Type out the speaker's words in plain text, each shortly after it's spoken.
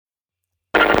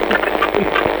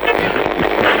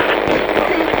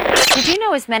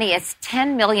know as many as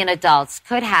 10 million adults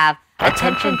could have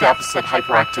attention deficit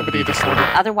hyperactivity disorder,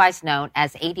 otherwise known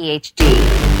as ADHD.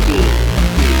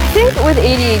 I think with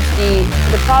ADHD,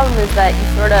 the problem is that you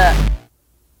sort of...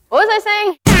 What was I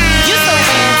saying? You so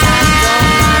anti,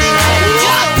 don't matter.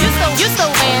 You so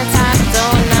anti,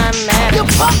 don't matter.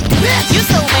 You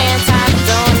so anti,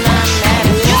 don't matter.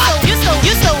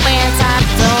 You so anti,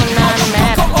 don't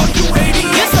matter.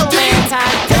 You so anti,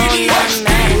 don't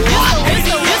matter.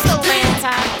 You so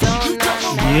anti, don't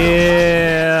matter.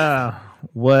 Yeah.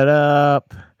 What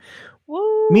up?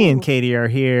 Woo. Me and Katie are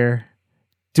here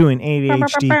doing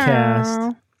ADHD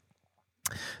cast.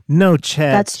 No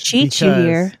Chet. That's Cheech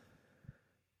here.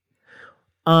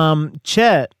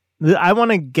 Chet, I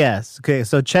want to guess. Okay,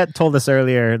 so Chet told us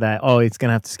earlier that he's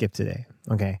gonna have to skip today.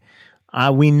 Okay,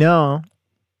 we know.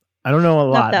 I don't know a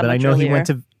lot, but I know earlier.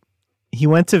 he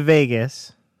went to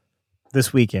Vegas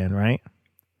this weekend, right?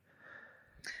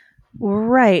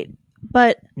 Right,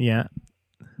 but Yeah.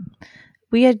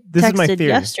 we had This is my texted theory.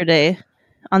 yesterday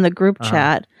on the group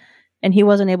chat, and he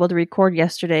wasn't able to record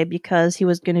yesterday because he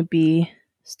was going to be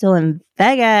still in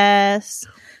Vegas.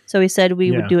 So he said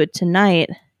we would do it tonight.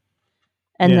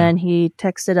 And then he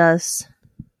texted us.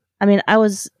 I mean, I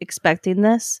was expecting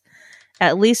this,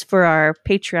 at least for our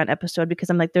Patreon episode, because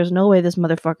I'm like, there's no way this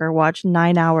motherfucker watched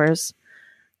 9 hours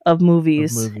of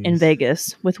movies in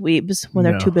Vegas with weebs when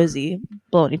they're too busy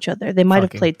blowing each other. They might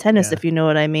have played tennis, if you know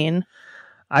what I mean.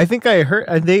 I think I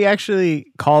heard they actually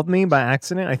called me by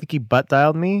accident. I think he butt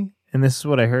dialed me, and this is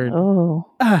what I heard. Oh.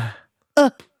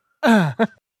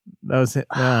 That was it.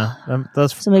 Yeah, that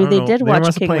was, So maybe I don't they know. did watch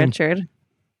must have King played Richard.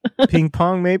 Ping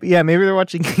pong, maybe. Yeah, maybe they're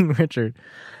watching King Richard,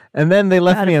 and then they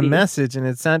left me a message, and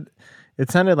it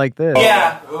sounded like this.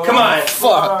 Yeah, come on,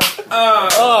 fuck. Come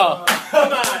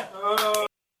on.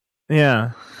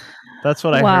 Yeah, that's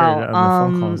what I heard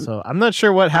on the phone call. So I'm not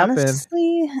sure what happened.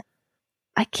 Honestly,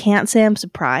 I can't say I'm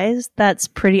surprised. That's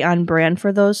pretty on brand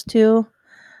for those two.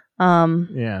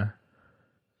 Yeah.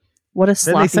 What a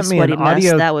sloppy, sent me an sweaty mess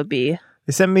audio- that would be.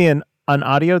 They sent me an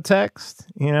audio text,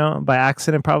 by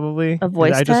accident probably. A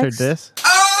voice I just heard text? this.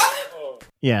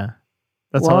 Yeah.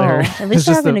 That's Whoa. all I heard. At least It's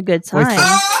they're just having the a good voice time.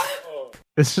 text.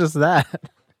 It's just that.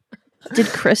 Did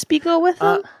Crispy go with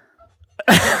him?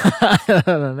 I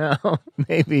don't know.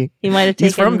 Maybe. He might have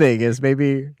He's taken... from Vegas.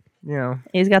 Maybe,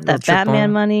 He's got that trip Batman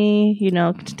on. money,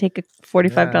 to take a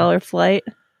 $45 flight.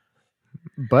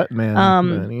 Butt man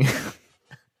money.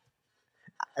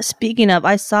 Speaking of,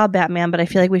 I saw Batman, but I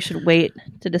feel like we should wait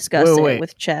to discuss Wait. it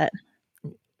with Chet.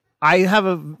 I have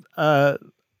a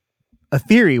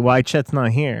theory why Chet's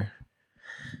not here.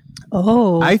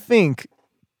 Oh. I think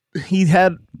he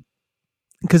had,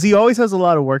 because he always has a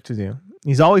lot of work to do.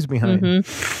 He's always behind.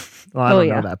 Well, I don't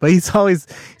know that, but he's always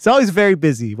very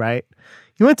busy, right?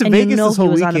 He went to and Vegas this whole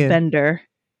he was weekend. on a bender.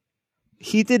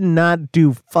 He did not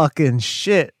do fucking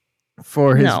shit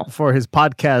for his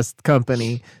podcast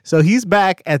company. So he's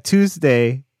back at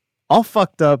Tuesday, all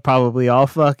fucked up, probably all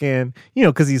fucking,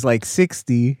 because he's like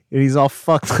 60 and he's all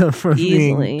fucked up from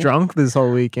being drunk this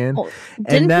whole weekend. Well, and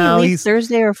didn't now he leave he's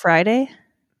Thursday or Friday?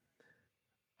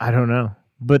 I don't know,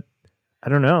 but I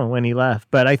don't know when he left.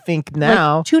 But I think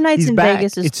now like 2 nights he's in back.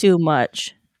 Vegas is It's- too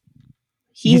much.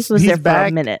 He was there for back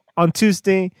a minute. on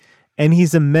Tuesday, and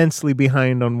he's immensely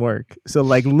behind on work. So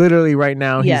like literally right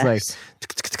now, he's like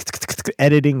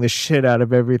editing the shit out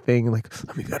of everything. Like,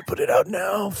 we gotta put it out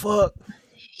now. Fuck.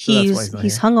 He's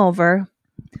hungover.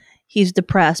 He's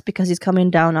depressed because he's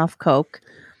coming down off coke.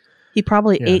 He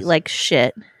probably ate like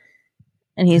shit,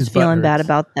 and he's His butt feeling bad hurts.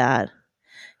 about that.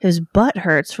 His butt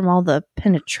hurts from all the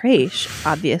penetration,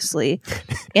 obviously,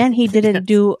 and he didn't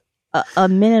do a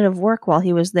minute of work while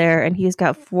he was there, and he's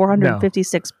got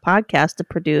 456 podcasts to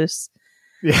produce.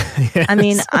 Yeah. I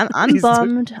mean, I'm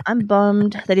bummed. I'm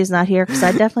bummed that he's not here because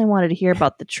I definitely wanted to hear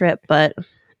about the trip, but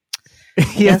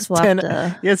He has we'll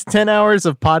have 10 hours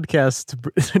of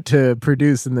podcasts to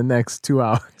produce in the next 2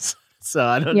 hours. So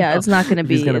I don't know. yeah, it's not going to if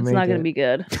be. he's gonna It's make not going it. to be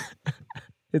good.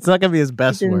 It's not gonna be his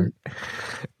best He's in- work.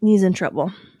 He's in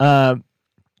trouble.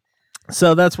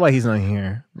 So that's why he's not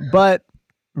here. But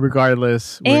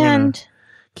regardless, we're And gonna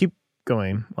keep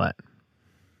going. What?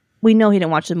 we know he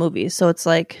didn't watch the movies, so it's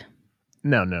like,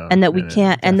 No. and that we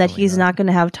can't, and that definitely he's not going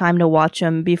to have time to watch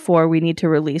them before we need to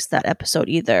release that episode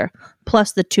either.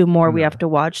 Plus the 2 more we have to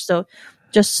watch. So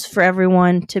just for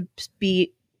everyone to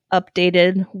be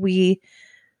updated, we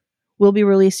will be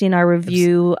releasing our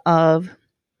review of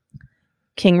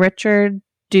King Richard,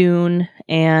 Dune,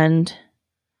 and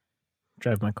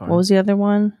Drive My Car. what was the other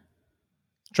one?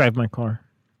 Drive My Car.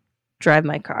 Drive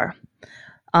My Car.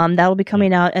 That'll be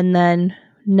coming out, and then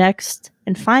next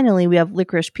and finally we have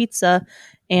Licorice Pizza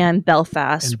and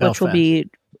Belfast, which will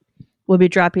be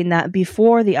dropping that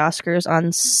before the Oscars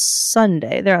on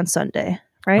Sunday. They're on Sunday,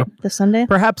 right? This Sunday?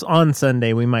 Perhaps on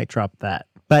Sunday we might drop that.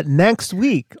 But next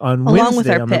week on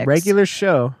Wednesday on the regular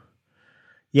show.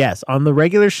 Yes, on the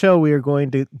regular show we are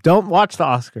going to don't watch the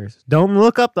Oscars. Don't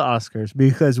look up the Oscars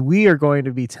because we are going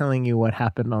to be telling you what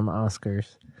happened on the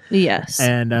Oscars. Yes.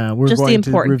 And we're just going the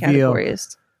important to reveal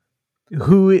categories.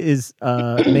 Who is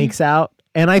makes out.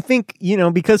 And I think,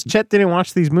 because Chet didn't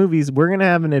watch these movies, we're going to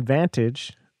have an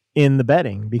advantage in the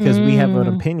betting because we have an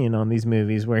opinion on these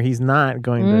movies where he's not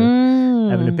going to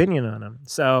have an opinion on them.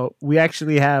 So we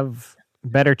actually have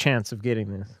better chance of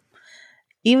getting this.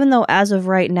 Even though as of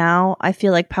right now, I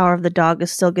feel like Power of the Dog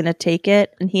is still going to take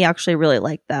it, and he actually really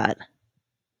liked that.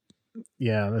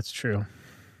 Yeah, that's true.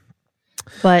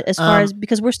 But as far as,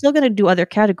 because we're still going to do other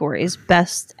categories,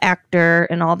 best actor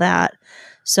and all that.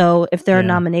 So if there are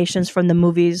nominations from the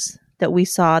movies that we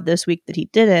saw this week that he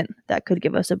didn't, that could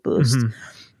give us a boost. Mm-hmm.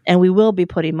 And we will be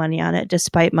putting money on it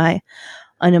despite my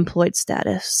unemployed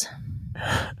status.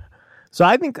 So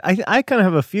I think I kind of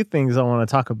have a few things I want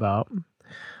to talk about.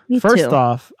 Me First too.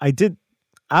 off, I did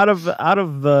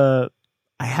I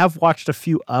have watched a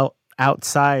few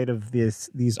outside of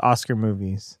these Oscar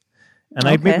movies.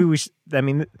 And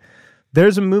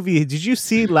there's a movie. Did you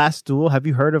see Last Duel? Have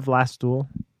you heard of Last Duel?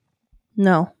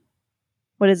 No.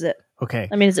 What is it? Okay.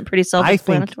 I mean, is it pretty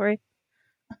self-explanatory?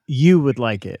 You would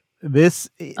like it. This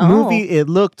movie, it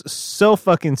looked so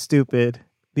fucking stupid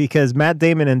because Matt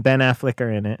Damon and Ben Affleck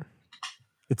are in it.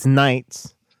 It's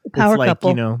knights. Power it's like,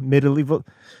 couple.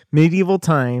 Medieval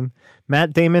time.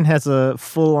 Matt Damon has a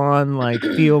full-on like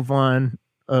Theo Von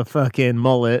fucking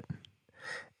mullet.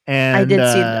 And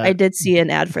I did see an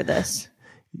ad for this.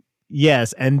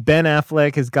 Yes, and Ben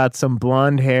Affleck has got some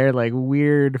blonde hair, like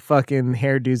weird fucking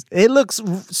hairdos. It looks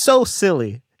so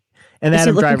silly. And Is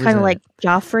Adam he looking Driver's kind of in like it.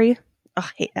 Joffrey? Oh,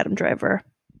 I hate Adam Driver.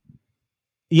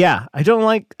 Yeah, I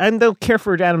don't care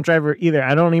for Adam Driver either.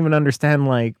 I don't even understand,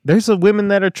 like, there's some women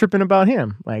that are tripping about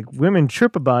him. Like, women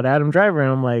trip about Adam Driver, and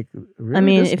I'm like, really? I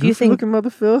mean, if you think looking mother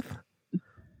filth?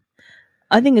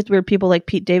 I think it's weird people like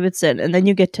Pete Davidson, and then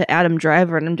you get to Adam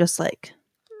Driver, and I'm just like,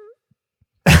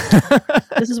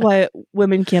 this is why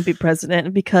women can't be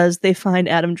president, because they find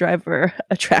Adam Driver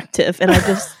attractive. And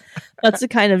that's the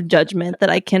kind of judgment that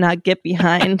I cannot get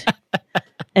behind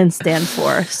and stand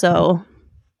for. So,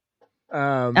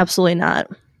 absolutely not.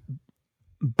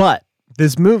 But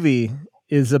this movie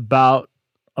is about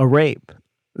a rape.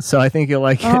 So I think you'll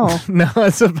like it. No,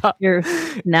 it's about...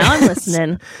 Now I'm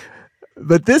listening.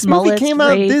 But this movie came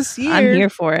out this year. I'm here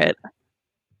for it.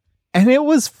 And it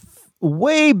was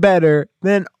way better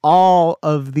than all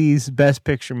of these Best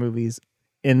Picture movies,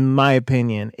 in my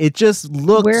opinion. It just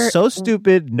looked so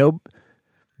stupid.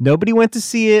 Nobody went to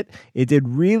see it. It did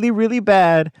really, really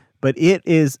bad, but it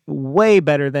is way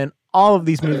better than all of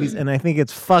these movies, and I think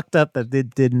it's fucked up that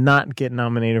it did not get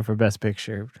nominated for Best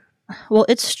Picture. Well,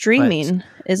 it's streaming,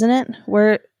 isn't it?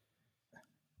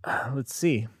 Let's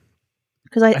see.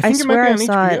 Because I swear I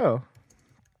saw it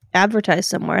advertised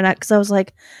somewhere, and because I was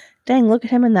like, dang, look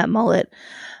at him in that mullet.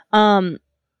 Yeah,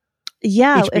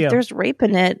 HBO. If there's rape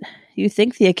in it, you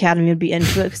think the Academy would be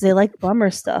into it because they like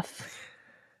bummer stuff.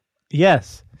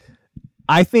 Yes.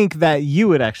 I think that you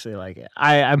would actually like it.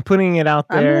 I'm putting it out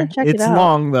there. It's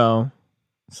long, though,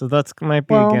 so that might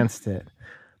be against it.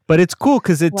 But it's cool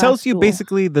because it tells you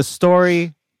basically the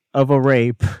story of a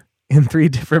rape in 3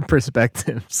 different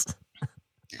perspectives.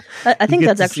 I think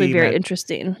that's actually very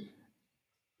interesting.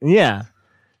 Yeah.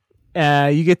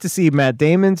 You get to see Matt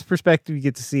Damon's perspective, you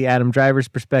get to see Adam Driver's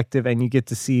perspective, and you get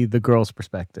to see the girl's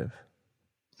perspective.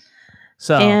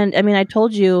 So, and I mean, I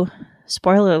told you,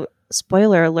 spoiler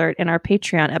alert, in our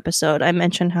Patreon episode, I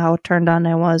mentioned how turned on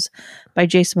I was by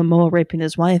Jason Momoa raping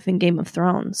his wife in Game of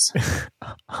Thrones.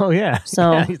 Oh yeah.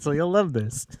 So you'll love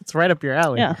this. It's right up your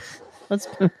alley. Yeah.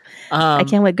 I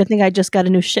can't wait. Good thing I just got a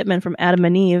new shipment from Adam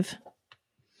and Eve.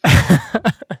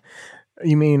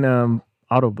 You mean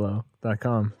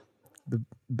autoblow.com, the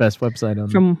best website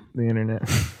on the internet.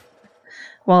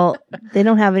 Well, they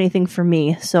don't have anything for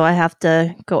me, so I have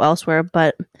to go elsewhere,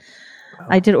 but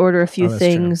I did order a few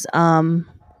things,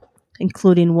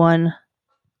 including one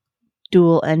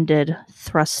dual-ended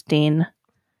thrusting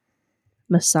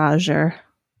massager.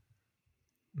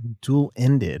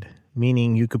 Dual-ended?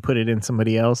 Meaning you could put it in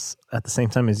somebody else at the same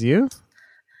time as you?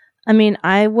 I mean,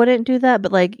 I wouldn't do that,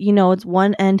 but like, it's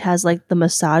one end has like the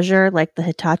massager, like the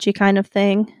Hitachi kind of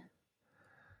thing.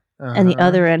 And the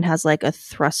other end has like a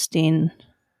thrusting,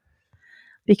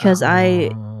 because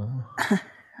I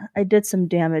did some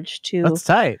damage to. That's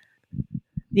tight.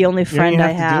 the only friend you I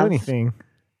don't have to do anything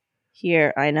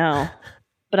here. I know,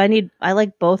 but I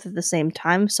like both at the same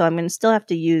time, so I'm going to still have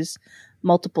to use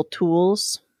multiple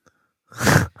tools.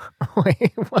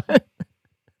 Wait, what?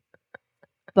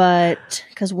 But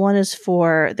because one is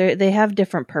for they have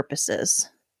different purposes.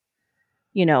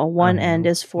 You know, one end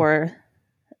is for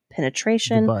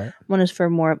penetration, one is for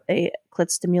more of a clit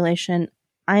stimulation.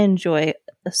 I enjoy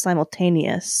a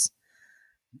simultaneous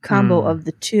combo of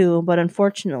the two, but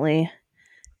unfortunately,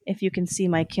 if you can see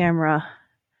my camera,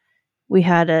 we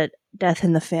had a death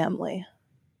in the family.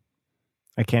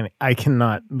 I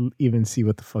cannot even see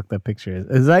what the fuck that picture is.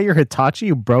 Is that your Hitachi?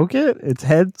 You broke it? Its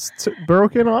head's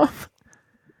broken off?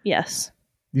 Yes.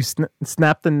 You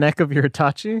snapped the neck of your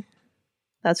Hitachi?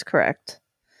 That's correct.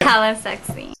 Hella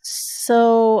sexy.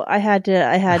 So I had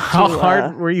to. How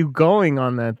hard were you going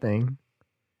on that thing?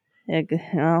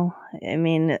 Well, I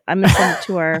mean, I'm gonna send it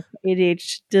to our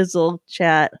ADH Dizzle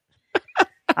chat.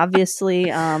 Obviously,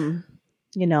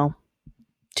 you know,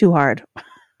 too hard.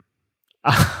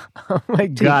 Oh my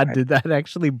God, hard. Did that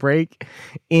actually break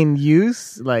in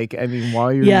use? Like, I mean,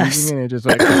 while you're using it, it just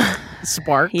like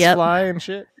sparks fly and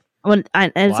shit? And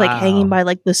it's like hanging by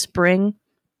like the spring.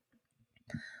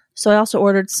 So I also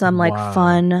ordered some like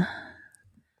fun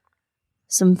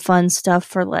stuff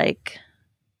for like,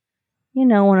 you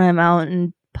know, when I'm out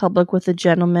in public with a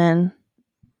gentleman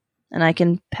and I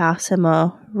can pass him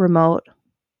a remote.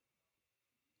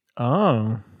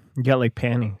 Oh, you got like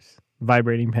panties,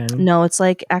 vibrating panties? No, it's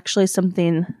like actually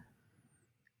something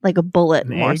like a bullet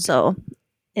more egg? So.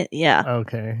 Yeah.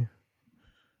 Okay.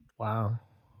 Wow.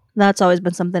 That's always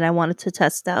been something I wanted to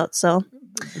test out. So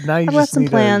now you I've just got some need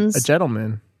plans. A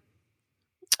gentleman.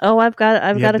 Oh, I've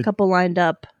got a couple lined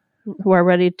up who are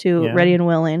ready and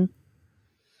willing.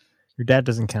 Your dad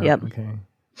doesn't count. Yep.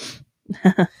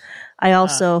 Okay. I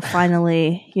also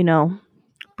finally, you know,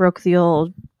 broke the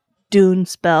old Dune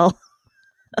spell.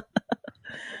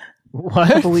 What?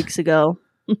 A couple weeks ago.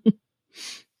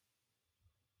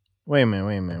 Wait a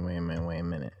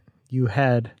minute. You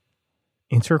had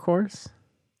intercourse?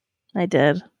 I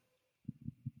did.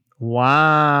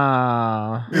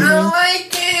 Wow. Mm-hmm. I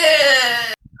like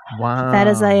it. Wow. Fat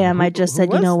as I am, I just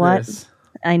said, you know what?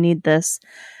 I need this.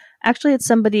 Actually, it's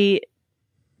somebody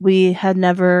we had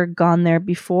never gone there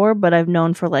before, but I've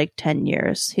known for like 10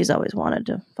 years. He's always wanted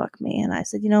to fuck me. And I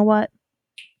said, you know what?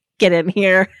 Get him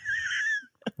here.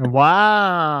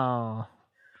 Wow.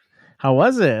 How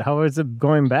was it? How was it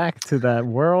going back to that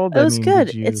world? It was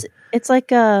good. It's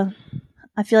like I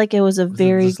feel like it was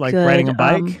very just like good. Riding a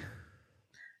bike?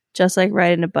 Just like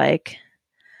riding a bike.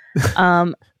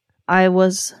 I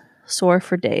was sore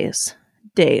for days.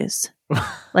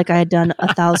 Like I had done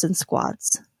 1,000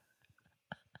 squats.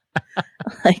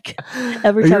 Like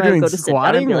every time I would go to sit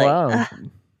down, I'd be like, wow.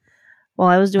 Well,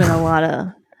 I was doing a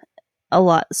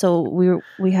lot. So we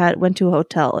went to a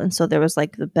hotel, and so there was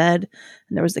like the bed,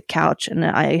 and there was the couch, and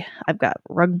I've got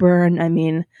rug burn. I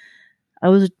mean, I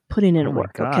was putting in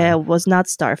work. God. Okay, I was not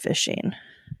starfishing.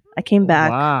 I came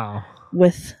back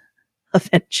with a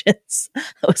vengeance.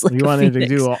 I was like you wanted to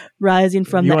do rising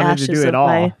from the ashes of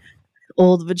my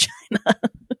old vagina.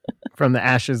 From the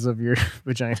ashes of your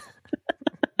vagina.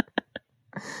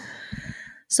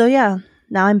 So yeah,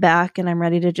 now I'm back and I'm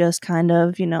ready to just kind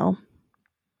of, you know,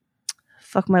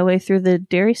 fuck my way through the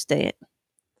dairy state.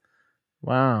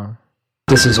 Wow.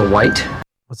 This is a white?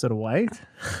 Was it a white?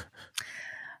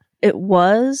 It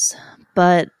was,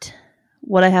 but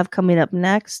what I have coming up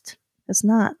next is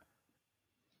not.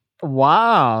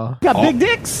 Wow. You got big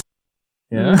dicks?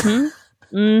 Yeah.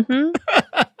 Mm-hmm. Mm-hmm.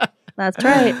 That's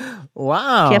right.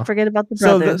 Wow. Can't forget about the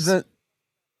brothers.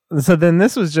 So then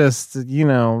this was just, you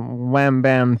know, wham,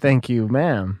 bam, thank you,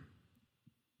 ma'am.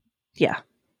 Yeah.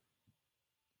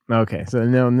 Okay. So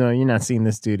no, you're not seeing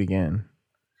this dude again.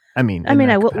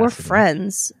 We're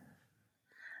friends.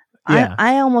 Yeah.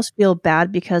 I almost feel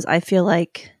bad because I feel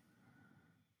like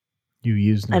you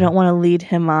used him. I don't want to lead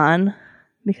him on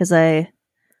because it's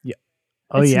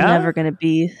never going to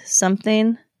be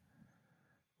something.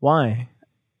 Why?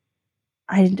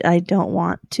 I don't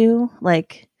want to,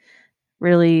 like,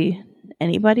 really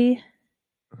anybody.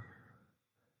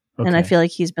 Okay. And I feel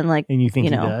like he's been like, and you think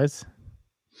he does?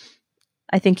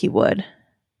 I think he would.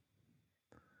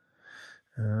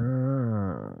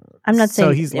 I'm not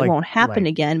saying it won't happen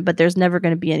again, but there's never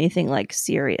going to be anything like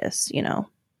serious, you know,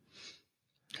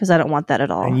 because I don't want that at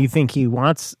all. And you think he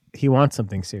wants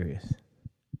something serious?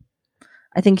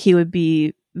 I think he would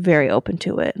be very open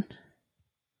to it.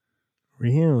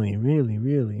 Really, really,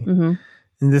 really. Mm-hmm.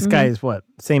 And this guy is what?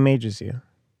 Same age as you?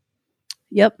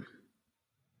 Yep.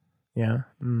 Yeah.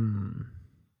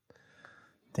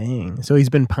 Dang. So he's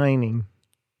been pining.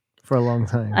 for a long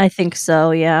time. I think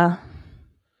so, yeah.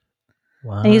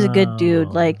 Wow. And he's a good dude.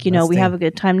 Like, you know, we have a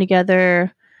good time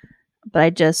together, but I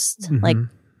just like,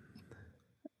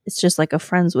 it's just like a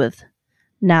friends with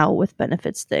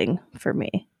benefits thing for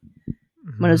me.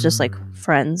 When it was just like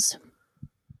friends.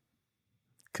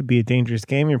 Could be a dangerous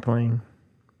game you're playing.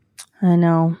 I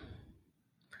know.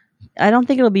 I don't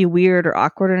think it'll be weird or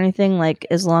awkward or anything, like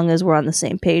as long as we're on the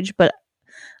same page, but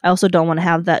I also don't want to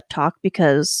have that talk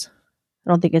because I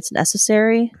don't think it's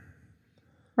necessary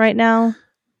right now.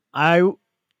 I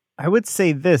would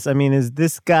say this. I mean, is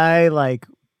this guy like,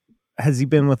 has he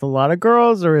been with a lot of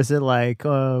girls, or is it like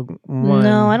one?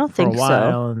 No, I don't think for a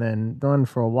while so. And then one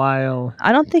for a while.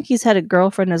 I don't think he's had a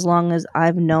girlfriend as long as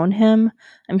I've known him.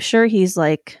 I'm sure he's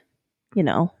like, you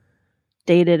know,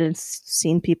 dated and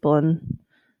seen people and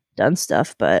done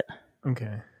stuff, but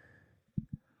okay.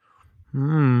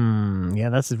 Yeah,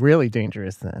 that's really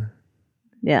dangerous then.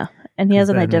 Yeah, and he has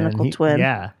an identical twin.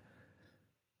 Yeah.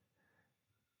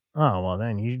 Oh well,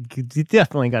 then you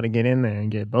definitely got to get in there and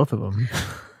get both of them.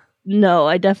 No,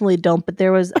 I definitely don't. But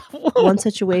there was one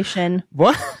situation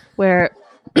where,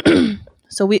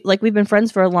 so we've been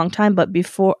friends for a long time, but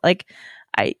before, like,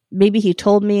 maybe he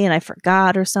told me and I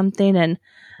forgot or something, and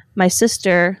my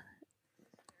sister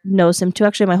knows him too.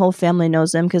 Actually, my whole family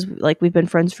knows him because like we've been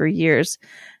friends for years,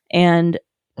 and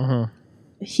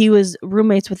he was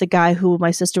roommates with a guy who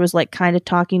my sister was like kind of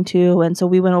talking to, and so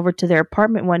we went over to their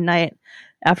apartment one night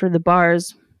after the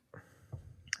bars.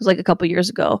 It was like a couple years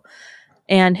ago.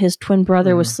 And his twin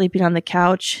brother was sleeping on the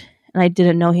couch, and I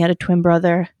didn't know he had a twin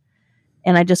brother.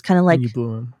 And I just kind of like, and you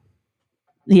blew him.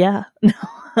 Yeah,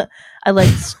 I like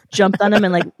jumped on him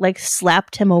and like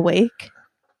slapped him awake,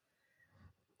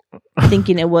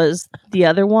 thinking it was the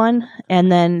other one.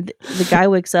 And then the guy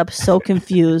wakes up so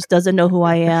confused, doesn't know who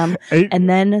I am. And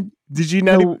then did you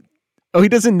know? He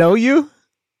doesn't know you.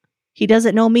 He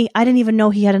doesn't know me. I didn't even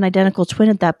know he had an identical twin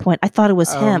at that point. I thought it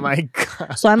was him. Oh my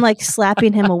God. So I'm like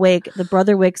slapping him awake. The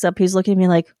brother wakes up. He's looking at me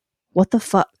like, what the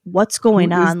fuck? What's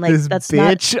going on? Like, this that's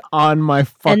bitch not on my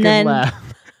fucking lap.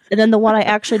 And then the one I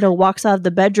actually know walks out of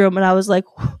the bedroom, and I was like,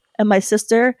 and my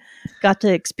sister got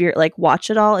to experience, like, watch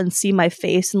it all and see my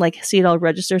face and like see it all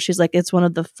register. She's like, it's one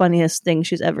of the funniest things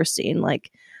she's ever seen. Like,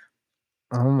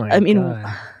 oh my God. I mean,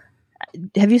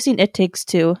 have you seen It Takes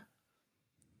Two?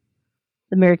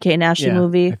 The Mary-Kate and Ashley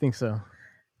movie? I think so.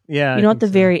 Yeah. You know, at the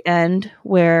very end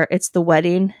where it's the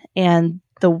wedding and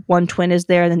the one twin is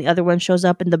there and then the other one shows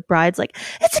up and the bride's like,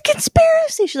 it's a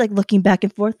conspiracy. She's like looking back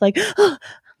and forth like, oh.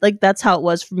 Like that's how it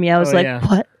was for me. I was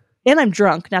what? And I'm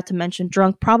drunk, not to mention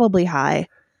drunk, probably high.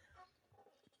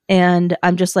 And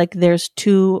I'm just like, there's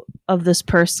two of this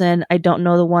person. I don't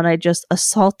know the one I just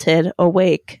assaulted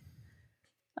awake.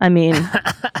 I mean,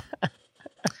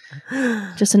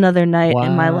 just another night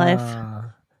in my life.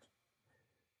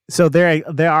 So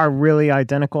they are really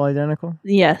identical?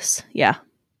 Yes. Yeah.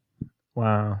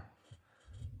 Wow.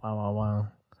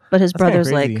 But his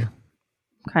brother's like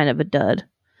kind of a dud.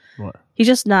 What? He's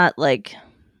just not like,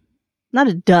 not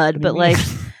a dud, but like,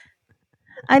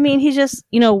 I mean, he's just,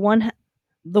 you know,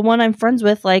 the one I'm friends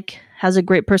with, like, has a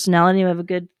great personality. We have a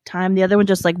good time. The other one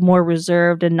just like more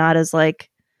reserved and not as like,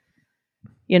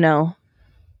 you know.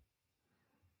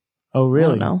 Oh, really? I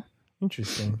don't know.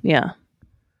 Interesting. Yeah.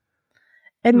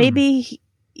 And maybe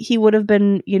he would have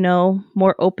been, you know,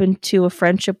 more open to a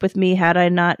friendship with me had I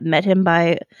not met him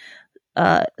by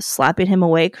slapping him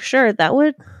awake. Sure,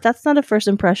 that's not a first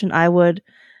impression I would.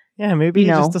 Yeah, maybe he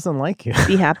just doesn't like you.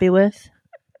 Be happy with.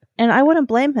 And I wouldn't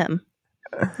blame him.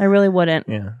 I really wouldn't.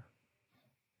 Yeah.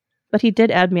 But he did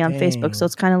add me on Facebook, so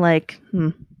it's kind of like,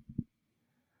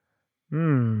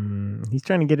 He's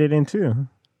trying to get it in too.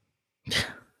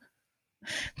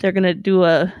 They're going to do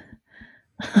a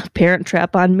parent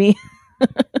trap on me.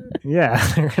 Yeah,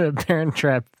 they're going to parent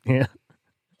trap. Yeah.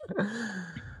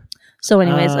 So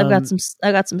anyways,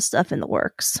 I got some stuff in the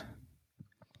works.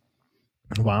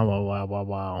 Wow.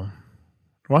 Well,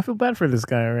 I feel bad for this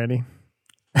guy already.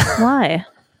 Why?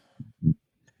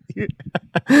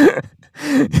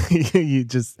 You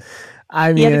just, I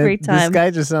mean, he had a great time. This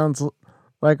guy just sounds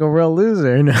like a real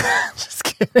loser. No, just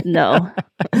kidding. No,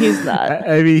 he's not.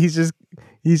 I mean, he's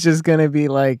just gonna be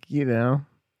like, you know,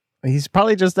 he's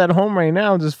probably just at home right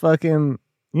now, just fucking,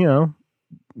 you know,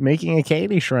 making a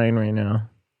Katie shrine right now.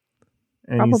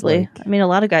 And probably. Like, I mean, a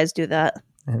lot of guys do that.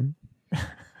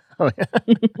 Oh yeah.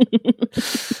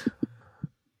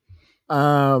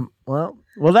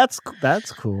 Well, that's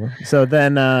cool. So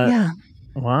then, yeah.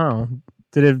 Wow.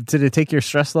 Did it take your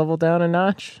stress level down a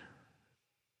notch?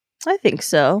 I think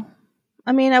so.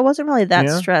 I mean, I wasn't really that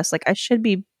stressed. Like, I should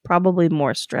be probably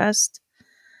more stressed.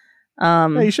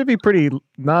 You should be pretty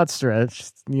not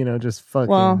stretched, just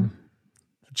fucking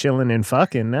chilling and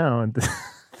fucking now at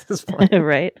this point.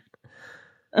 Right.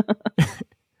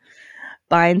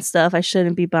 Buying stuff I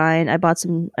shouldn't be buying. I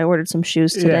ordered some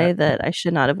shoes today that I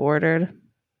should not have ordered.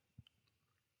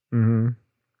 Mm-hmm.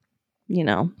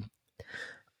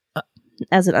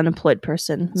 As an unemployed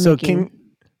person, so making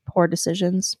poor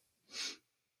decisions.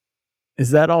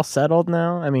 Is that all settled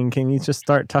now? I mean, can you just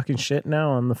start talking shit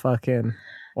now on the fucking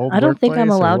old I don't think I'm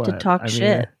workplace, or allowed to what? talk I mean,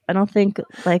 shit. I don't think,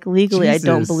 legally, I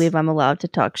don't Jesus. believe I'm allowed to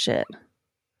talk shit.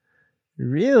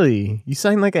 Really? You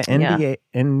signed like an NDA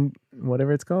and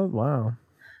whatever it's called? Wow.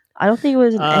 I don't think it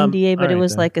was an NDA, but it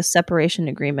was then. like a separation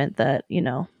agreement that,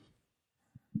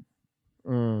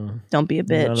 don't be a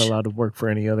bitch. You're not allowed to work for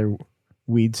any other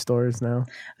weed stores now?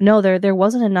 No, there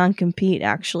wasn't a non-compete,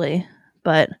 actually.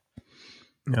 But,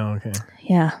 No, okay.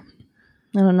 yeah.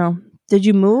 I don't know. Did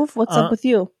you move? What's up with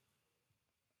you?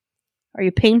 Are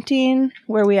you painting?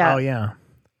 Where are we at? Oh, yeah.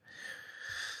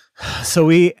 So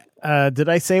we, did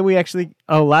I say we actually,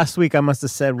 last week I must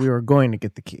have said we were going to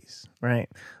get the keys, right?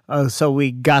 So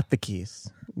we got the keys.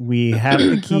 We have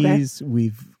the keys. Okay.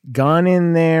 We've gone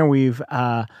in there. We've,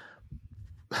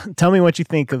 tell me what you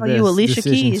think of this you Alicia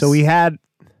decision. Keys. So we had,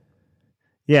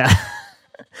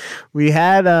 we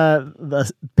had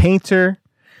the painter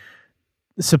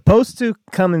supposed to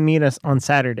come and meet us on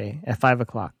Saturday at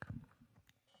 5:00.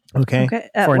 Okay.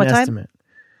 At for what an time? estimate.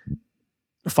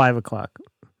 5:00.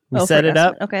 We for set an it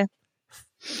up. estimate.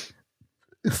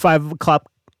 Okay.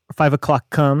 5:00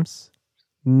 comes,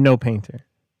 no painter.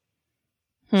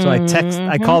 So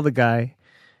I call the guy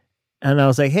and I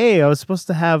was like, hey, I was supposed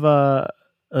to have an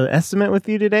estimate with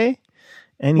you today.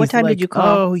 And what he's time like, did you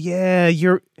call? Oh yeah,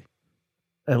 you're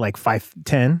at like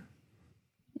 5:10.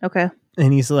 Okay.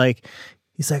 And he's like,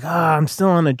 I'm still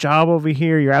on a job over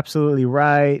here. You're absolutely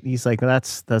right. He's like,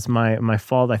 that's my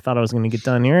fault. I thought I was going to get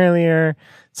done earlier.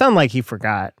 Sounded like he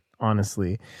forgot,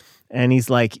 honestly. And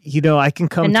he's like, I can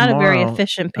come and not tomorrow, a very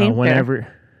efficient painter.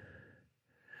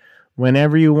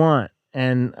 Whenever you want.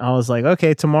 And I was like,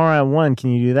 okay, tomorrow at 1,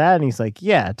 can you do that? And he's like,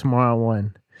 yeah, tomorrow at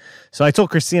 1. So I told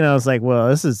Christina, I was like, well,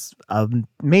 this is a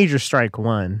major strike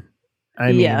 1.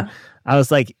 I mean, I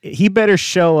was like, he better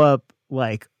show up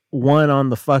like 1 on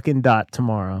the fucking dot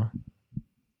tomorrow.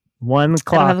 1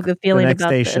 o'clock. I don't have a good feeling the next about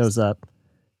day this. shows up.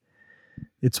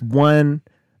 It's 1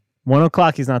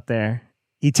 o'clock. He's not there.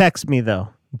 He texts me though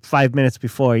 5 minutes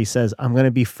before. He says, I'm going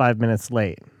to be 5 minutes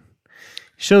late.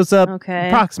 Shows up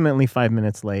approximately 5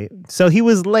 minutes late. So he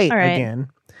was late again.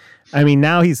 I mean,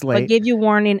 now he's late. But gave you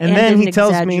warning and then didn't he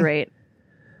tells exaggerate. me.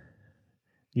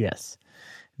 Yes.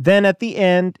 Then at the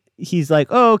end, he's like,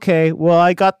 oh, okay, well,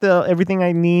 I got everything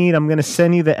I need. I'm going to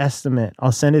send you the estimate.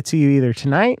 I'll send it to you either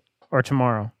tonight or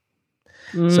tomorrow.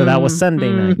 So that was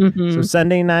Sunday night. So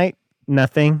Sunday night,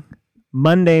 nothing.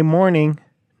 Monday morning,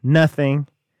 nothing.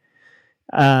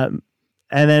 And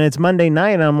then it's Monday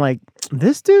night, and I'm like,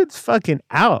 this dude's fucking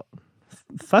out.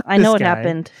 Fuck this I know what guy.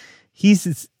 happened.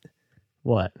 He's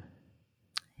what?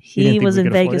 He was in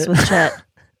Vegas with Chet.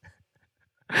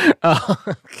 Oh,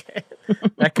 okay.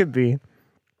 That could be.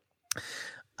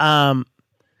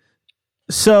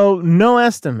 So no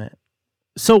estimate.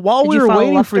 So while we were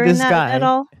waiting for this guy at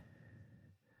all?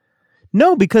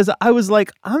 No, because I was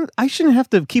like, I shouldn't have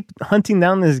to keep hunting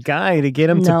down this guy to get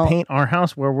him to paint our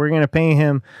house where we're going to pay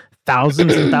him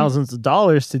thousands and thousands of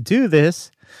dollars to do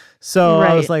this. So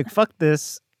I was like, fuck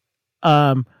this.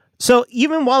 So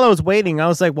even while I was waiting, I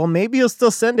was like, well, maybe he'll still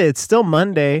send it. It's still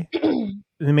Monday.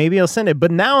 Maybe he'll send it.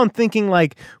 But now I'm thinking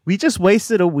like, we just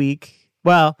wasted a week.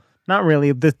 Well, not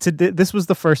really. This was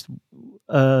the first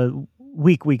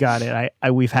week we got it.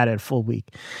 We've had it a full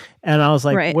week. And I was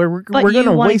like, we're going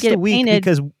to waste a week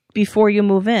because before you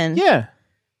move in. Yeah.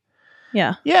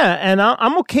 And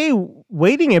I'm okay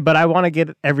waiting it, but I want to get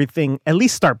everything, at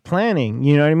least start planning.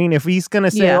 You know what I mean? If he's going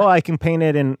to say, I can paint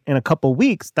it in a couple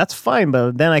weeks, that's fine.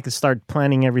 But then I can start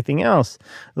planning everything else.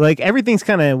 Like everything's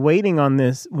kind of waiting on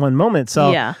this one moment.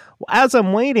 So as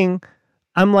I'm waiting,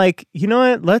 I'm like, you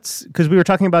know what? Because we were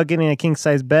talking about getting a king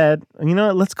size bed. You know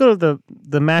what? Let's go to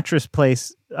the mattress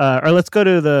place, or let's go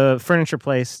to the furniture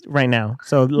place right now.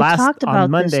 So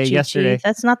on Monday, yesterday.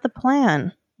 That's not the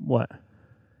plan. What?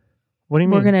 What do you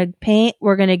mean? We're going to paint.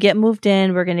 We're going to get moved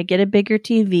in. We're going to get a bigger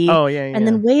TV. Oh, yeah. And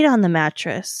then wait on the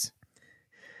mattress.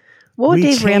 What would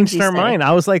Dave Ramsey say? We changed our mind.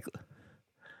 I was like,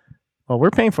 well,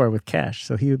 we're paying for it with cash,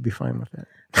 so he would be fine with it.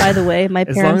 By the way, my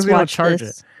parents watch this.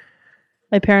 It.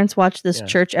 My parents watch this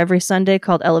church every Sunday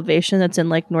called Elevation that's in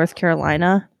like North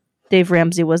Carolina. Dave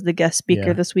Ramsey was the guest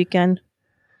speaker this weekend.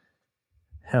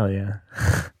 Hell yeah.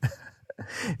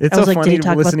 It's I was so like, funny did he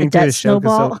talk listening about the to debt his show.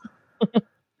 snowball?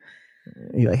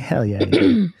 You're like, hell yeah.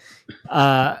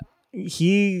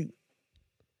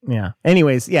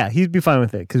 Anyways, he'd be fine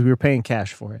with it because we were paying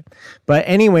cash for it. But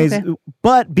anyways,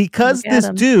 but because this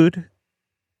dude,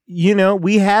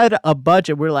 we had a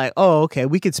budget. We're like, oh, okay,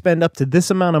 we could spend up to this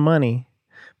amount of money.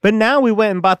 But now we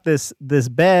went and bought this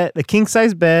bed, the king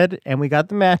size bed, and we got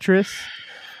the mattress.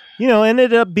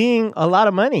 Ended up being a lot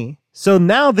of money. So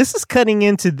now this is cutting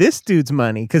into this dude's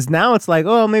money because now it's like,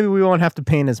 oh, maybe we won't have to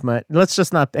paint as much. Let's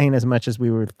just not paint as much as we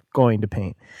were going to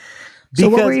paint. So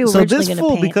what were you originally going to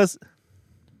paint? Because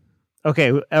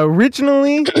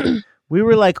originally we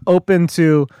were like open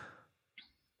to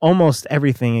almost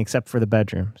everything except for the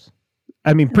bedrooms.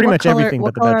 I mean, pretty much everything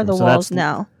but the bedrooms. What color are the walls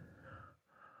now?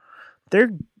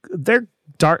 They're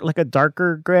dark, like a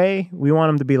darker gray. We want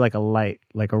them to be like a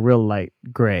real light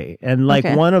gray, and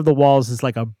one of the walls is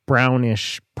like a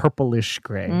brownish, purplish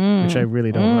gray, which I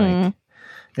really don't like.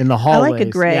 In the hallways, I like a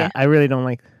gray. Yeah, I really don't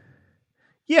like.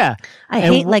 Yeah, I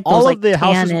hate like those like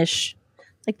tannish,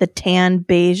 like the tan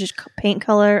beige paint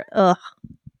color. Ugh.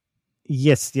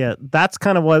 Yes, yeah, that's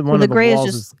kind of what one of the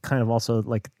walls is kind of also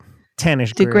like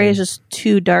tannish. The gray is just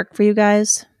too dark for you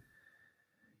guys.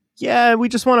 Yeah, we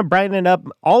just want to brighten it up.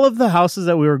 All of the houses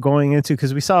that we were going into,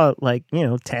 because we saw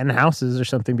 10 houses or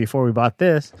something before we bought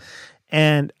this.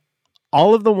 And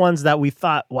all of the ones that we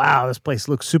thought, wow, this place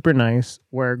looks super nice,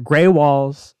 were gray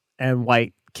walls and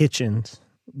white kitchens.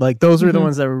 Like those were the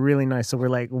ones that were really nice. So we're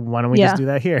like, why don't we just do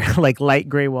that here? Like light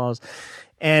gray walls.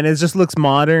 And it just looks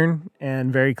modern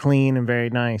and very clean and very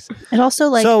nice. It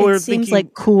also it seems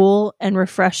like cool and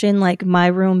refreshing. Like my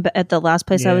room at the last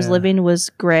place I was living was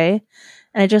gray.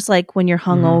 And I just like when you're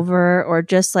hungover or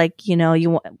just like, you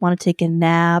want to take a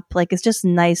nap. Like it's just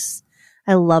nice.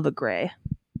 I love a gray.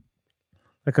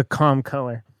 Like a calm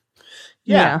color.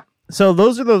 Yeah. So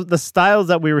those are the styles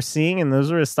that we were seeing, and those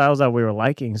are the styles that we were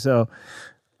liking. So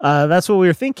that's what we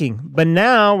were thinking. But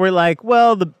now we're like,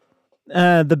 well,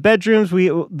 the bedrooms,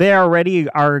 they already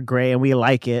are gray and we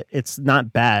like it. It's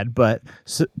not bad, but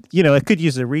it could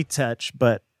use a retouch,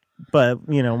 but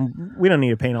we don't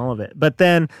need to paint all of it. But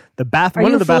then the bathroom,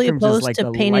 one of the bathrooms is like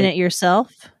to painting it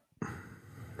yourself.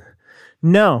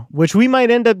 No, which we might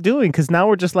end up doing because now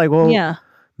we're just like, well,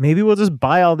 maybe we'll just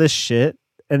buy all this shit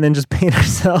and then just paint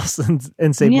ourselves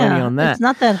and save money on that. It's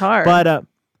not that hard. But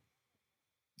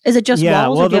is it just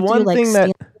walls? Well, or do you the have to one do, thing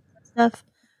like, stuff?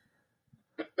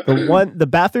 The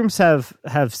bathrooms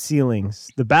have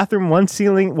ceilings.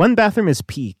 One bathroom is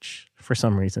peach for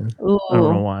some reason. Ooh. I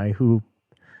don't know why. Who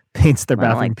paints their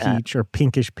bathroom peach or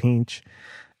pinkish peach?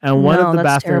 And one of the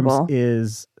bathrooms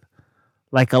is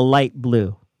like a light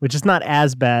blue, which is not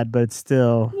as bad, but it's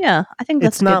still I think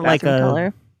that's not like a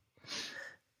color.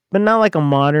 But not like a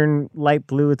modern light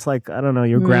blue. It's like, I don't know,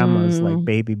 your grandma's like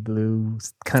baby blue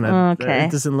kind of. Okay.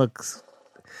 It doesn't look.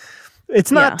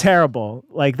 It's not terrible.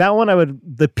 Like that one,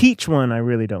 the peach one, I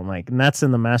really don't like, and that's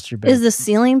in the master bedroom. Is the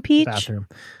ceiling peach? Bathroom.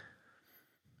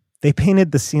 They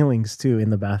painted the ceilings too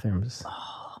in the bathrooms.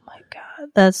 Oh my god,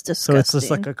 that's disgusting. So it's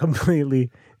just like a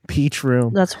completely peach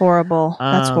room. That's horrible.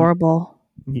 That's horrible.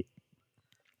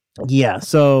 Yeah.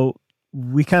 So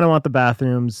we kind of want the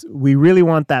bathrooms. We really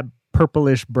want that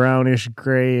purplish, brownish,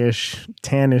 grayish,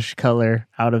 tannish color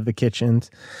out of the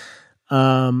kitchens.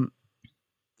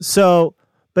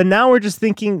 But now we're just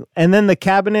thinking, and then the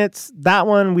cabinets, that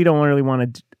one we don't really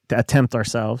want to attempt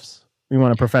ourselves. We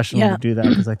want a professional to do that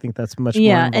because I think that's much more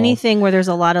involved. Anything where there's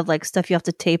a lot of like stuff you have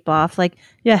to tape off. Like,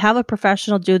 have a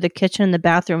professional do the kitchen and the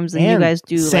bathrooms and you guys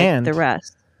do like the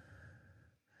rest.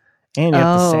 And you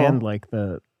have to sand like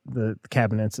the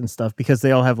cabinets and stuff because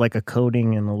they all have like a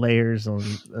coating and the layers of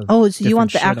so you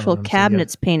want the actual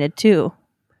cabinets painted too?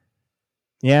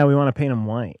 Yeah, we want to paint them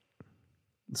white.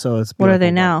 So it's what are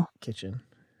they now? Kitchen.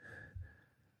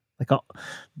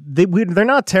 They're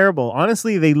not terrible.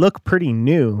 Honestly, they look pretty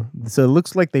new. So it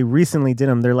looks like they recently did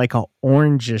them. They're like a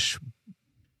orangish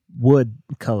wood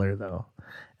color though.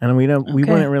 And we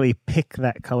wouldn't really pick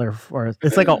that color for us.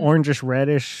 It's like an orangish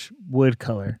reddish wood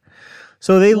color.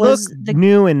 So they look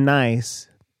new and nice,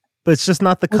 but it's just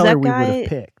not the color we would have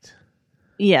picked.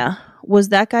 Yeah. Was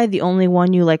that guy the only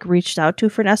one you like reached out to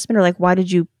for an estimate, or like why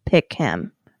did you pick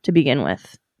him to begin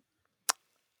with?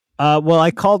 Well, I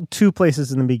called two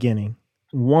places in the beginning.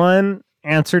 One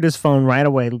answered his phone right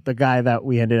away. The guy that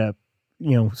we ended up,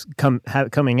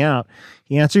 coming out,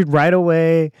 he answered right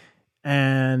away,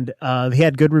 and he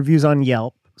had good reviews on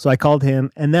Yelp. So I called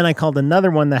him, and then I called another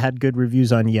one that had good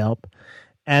reviews on Yelp.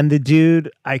 And the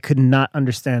dude, I could not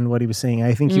understand what he was saying.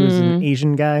 I think he was an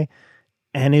Asian guy,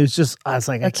 and it was just, I was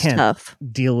like, That's I can't tough.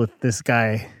 deal with this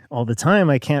guy all the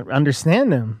time. I can't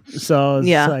understand him. So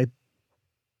I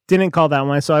didn't call that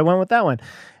one, so I went with that one.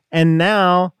 And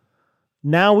now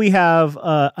we have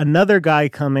another guy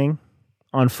coming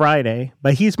on Friday,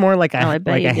 but he's more like a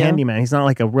handyman. He's not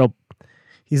like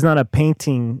he's not a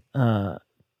painting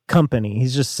company.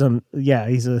 He's just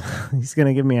he's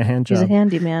gonna give me a hand job. He's a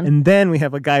handyman. And then we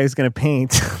have a guy who's gonna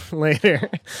paint later.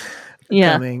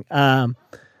 Yeah. Coming.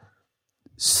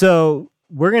 So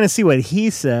we're gonna see what he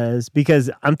says, because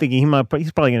I'm thinking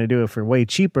he's probably gonna do it for way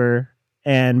cheaper.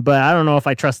 But I don't know if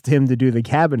I trust him to do the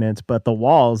cabinets, but the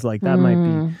walls, like that might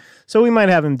be. So we might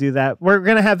have him do that. We're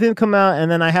going to have him come out,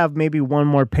 and then I have maybe one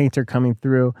more painter coming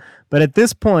through. But at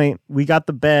this point, we got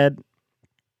the bed.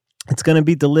 It's going to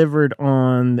be delivered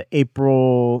on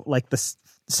April, like the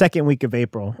second week of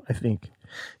April, I think,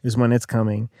 is when it's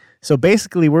coming. So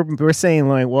basically, we're saying,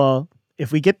 like, well,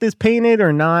 if we get this painted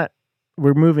or not,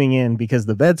 we're moving in, because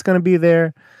the bed's going to be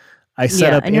there. I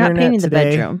set up and you're internet not painting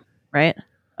today. the bedroom, right?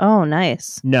 Oh,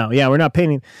 nice. No, yeah, we're not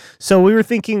painting. So we were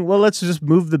thinking, well, let's just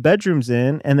move the bedrooms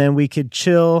in, and then we could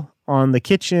chill on the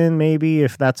kitchen, maybe,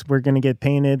 if we're going to get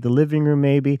painted, the living room,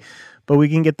 maybe, but we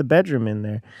can get the bedroom in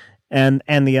there, and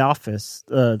the office.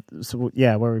 So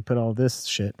yeah, where we put all this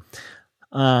shit.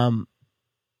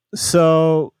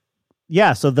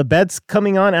 So the bed's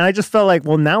coming on, and I just felt like,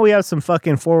 well, now we have some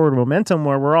fucking forward momentum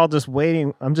where we're all just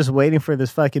waiting. I'm just waiting for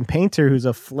this fucking painter who's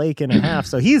a flake and a half.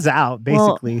 So he's out,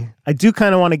 basically. Well, I do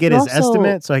kind of want to get his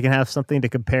estimate so I can have something to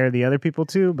compare the other people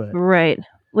to. But right.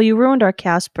 Well, you ruined our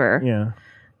Casper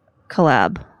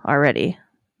collab already,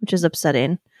 which is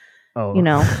upsetting. Oh.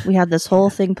 We had this whole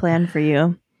thing planned for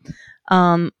you.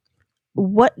 Do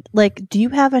you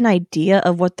have an idea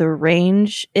of what the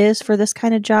range is for this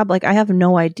kind of job? Like, I have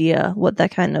no idea what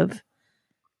that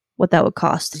would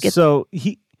cost to get. So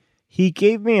he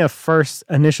gave me a first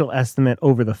initial estimate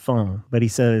over the phone, but he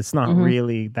said it's not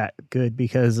really that good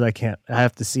because I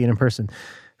have to see it in person.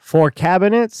 For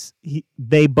cabinets,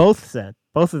 both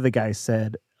of the guys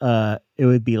said it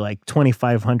would be like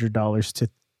 $2,500 to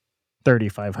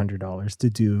 $3,500 to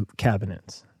do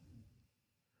cabinets.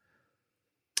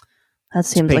 That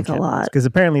seems like a lot. Because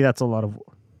apparently that's a lot of.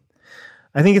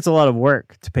 I think it's a lot of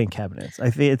work to paint cabinets. I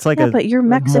think it's like but you're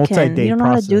Mexican. You don't know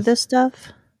how to do this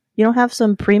stuff. You don't have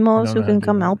some primos who can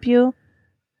come help you.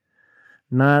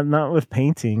 Not with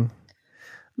painting.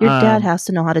 Your dad has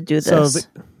to know how to do this.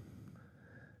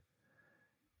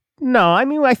 No, I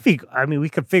mean we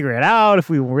could figure it out if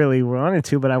we really wanted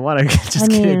to, but I want to get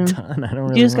it done. I don't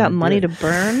really. You just got money to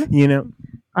burn,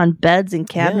 on beds and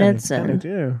cabinets, I and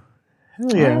do.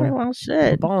 Hell yeah! Oh, well,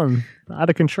 shit. Balling out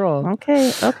of control.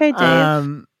 Okay,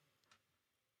 Dave.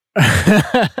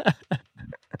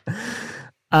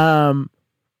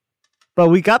 But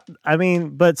we got.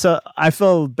 So I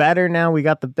feel better now. We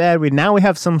got the bed. We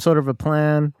have some sort of a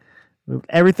plan.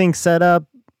 Everything's set up.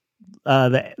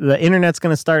 The internet's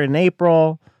going to start in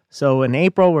April. So in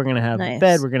April, we're going to have a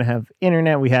bed. We're going to have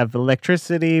internet. We have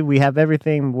electricity. We have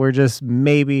everything. We're just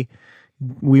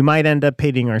we might end up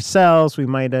painting ourselves. We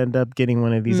might end up getting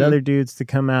one of these other dudes to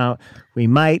come out. We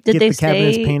might get the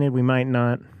cabinets painted. We might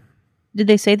not. Did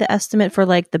they say the estimate for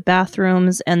like the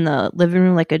bathrooms and the living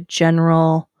room, like a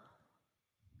general?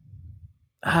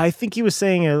 I think he was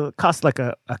saying it cost like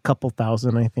a couple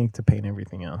 $1,000, I think, to paint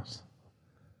everything else.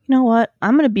 You know what?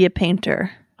 I'm going to be a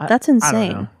painter. That's insane.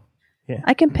 I don't know. Yeah.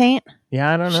 I can paint.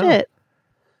 Yeah, I don't know. Shit.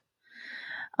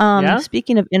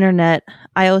 Speaking of internet,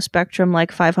 I owe Spectrum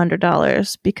like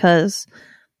 $500 because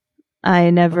I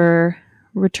never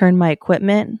returned my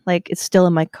equipment. Like, it's still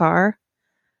in my car,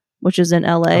 which is in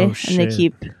LA, and they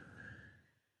keep.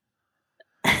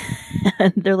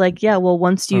 And they're like, yeah, well,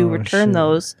 once you return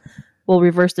those, we'll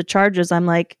reverse the charges. I'm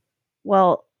like,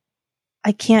 well,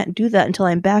 I can't do that until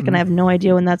I'm back, and I have no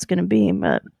idea when that's going to be.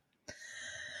 But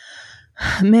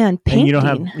man, painting.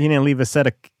 And you didn't leave a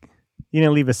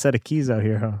set of keys out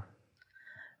here, huh?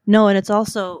 No, and it's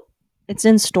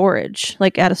in storage,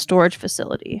 like at a storage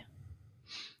facility.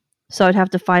 So I'd have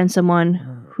to find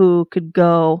someone who could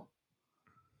go.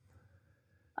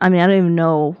 I mean, I don't even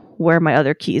know where my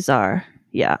other keys are.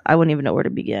 Yeah, I wouldn't even know where to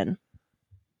begin.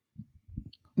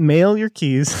 Mail your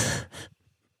keys.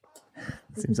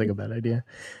 Seems like a bad idea.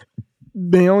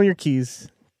 Mail your keys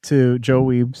to Joe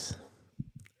Weebs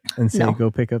and say,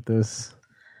 go pick up this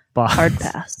box. Hard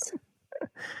pass.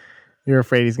 You're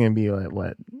afraid he's going to be like,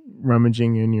 what,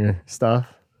 rummaging in your stuff?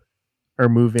 Or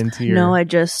move into your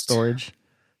storage?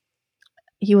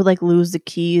 He would like lose the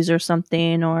keys or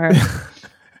something, or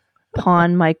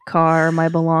pawn my car, my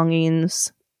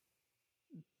belongings.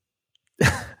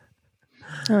 I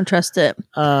don't trust it.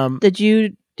 Did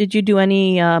you do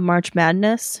any March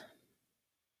Madness?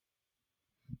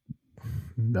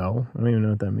 No, I don't even know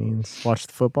what that means. Watch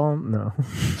the football? No.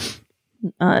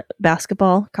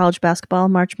 basketball, college basketball,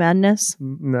 March Madness?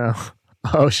 No.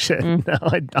 Oh shit! No,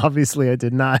 obviously I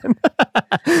did not.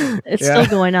 It's still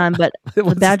going on, but the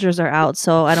Badgers are out,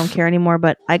 so I don't care anymore.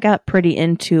 But I got pretty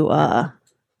into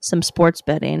some sports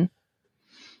betting.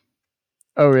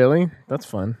 Oh really? That's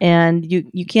fun. And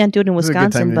you can't do it in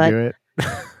Wisconsin, but do it.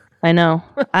 I know.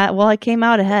 I came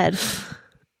out ahead,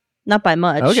 not by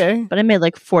much. Okay, but I made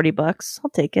like $40. I'll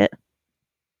take it.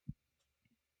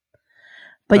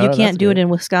 But you can't do it in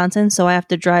Wisconsin, so I have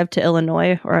to drive to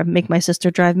Illinois or make my sister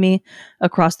drive me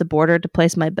across the border to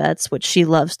place my bets, which she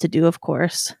loves to do, of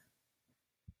course.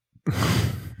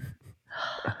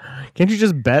 Can't you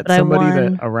just bet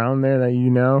somebody around there that you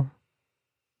know?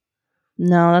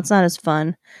 No, that's not as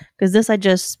fun. Because I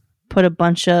just put a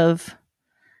bunch of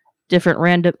different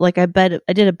random... Like, I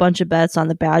did a bunch of bets on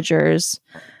the Badgers.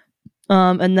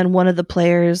 And then one of the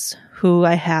players who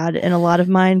I had in a lot of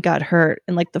mine got hurt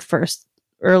in like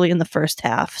early in the first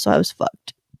half, so I was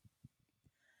fucked.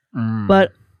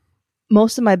 But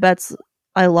most of my bets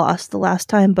I lost the last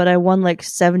time, but I won like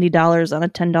 $70 on a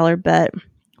 $10 bet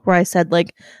where I said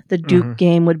like the Duke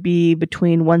game would be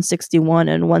between 161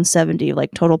 and 170 like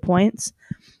total points.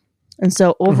 And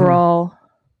so overall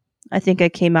I think I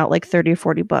came out like $30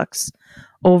 or $40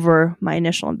 over my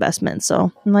initial investment.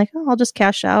 So I'm like, I'll just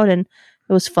cash out, and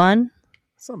it was fun.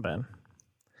 It's not bad.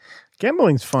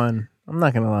 Gambling's fun. I'm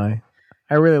not gonna lie.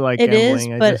 I really like it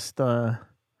gambling. Is, I just I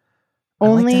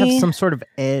like to have some sort of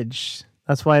edge.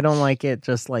 That's why I don't like it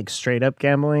just like straight up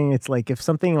gambling. It's like if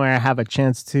something where I have a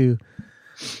chance to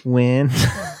win,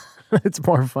 it's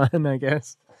more fun, I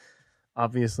guess.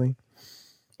 Obviously.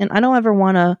 And I don't ever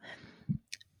want to.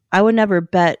 I would never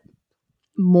bet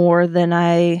more than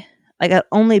I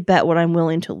only bet what I'm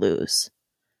willing to lose.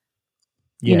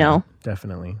 Yeah, you know,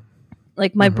 definitely.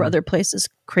 Like my brother places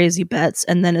crazy bets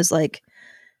and then is like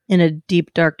in a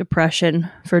deep dark depression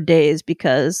for days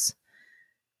because,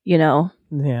 you know,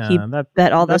 he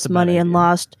bet all this money and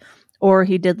lost, or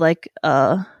he did like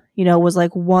was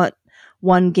like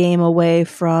one game away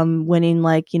from winning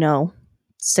like, you know,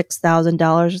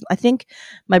 $6,000. I think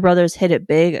my brother's hit it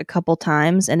big a couple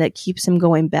times and it keeps him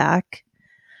going back.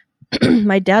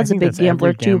 My dad's a big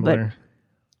gambler too, but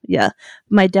yeah,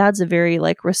 my dad's a very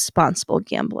like responsible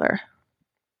gambler.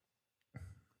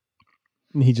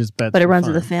 He just bets, but it runs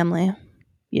with the family.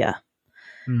 Yeah,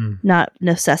 not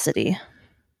necessity.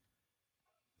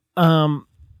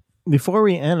 Before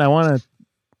we end, I want to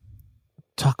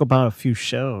talk about a few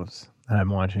shows that I'm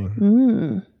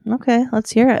watching. Okay,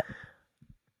 let's hear it.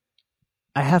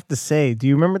 I have to say, do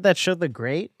you remember that show, The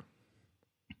Great?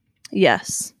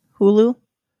 Yes. Hulu?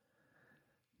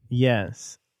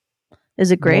 Yes.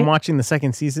 Is it great? I'm watching the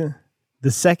second season.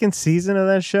 The second season of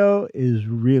that show is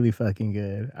really fucking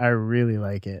good. I really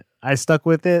like it. I stuck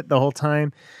with it the whole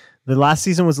time. The last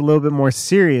season was a little bit more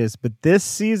serious, but this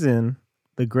season,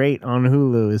 The Great on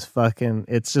Hulu is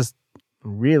it's just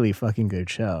really fucking good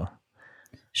show.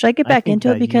 Should I get back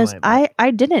into it? Because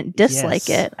I didn't dislike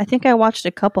it. I think I watched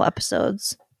a couple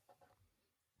episodes.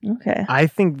 Okay. I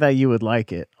think that you would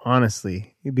like it,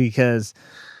 honestly, because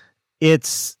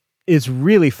it's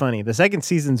really funny. The second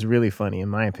season's really funny, in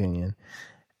my opinion.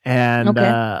 And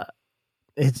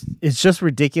it's just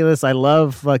ridiculous. I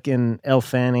love fucking Elle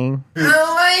Fanning.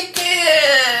 I like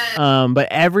it. But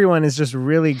everyone is just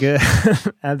really good.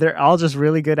 And they're all just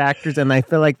really good actors, and I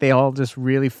feel like they all just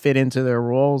really fit into their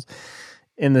roles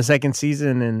in the second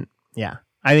season. And yeah,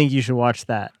 I think you should watch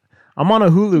that. I'm on a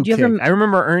Hulu kick. I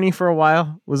remember Ernie for a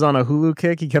while was on a Hulu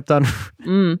kick. He kept on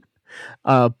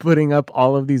putting up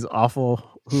all of these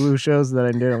awful Hulu shows that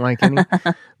I didn't like any.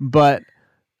 But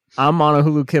I'm on a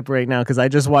Hulu kick right now because I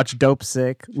just watched Dope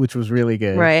Sick, which was really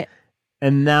good. Right.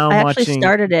 And now I'm watching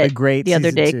started it The Great the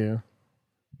other day 2.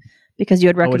 Because you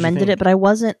had recommended it, but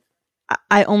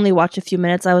I only watched a few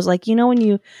minutes. I was like, you know, when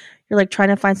you're like trying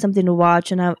to find something to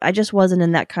watch, and I just wasn't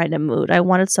in that kind of mood. I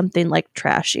wanted something like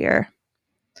trashier.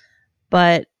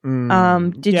 But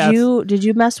did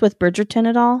you mess with Bridgerton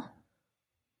at all?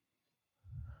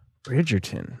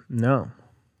 Bridgerton? No.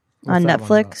 On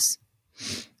Netflix?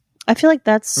 I feel like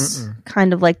that's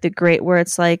kind of like The Great, where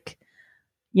it's like,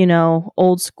 you know,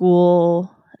 old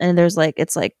school, and there's like,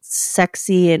 it's like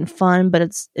sexy and fun, but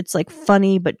it's like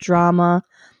funny but drama.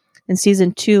 And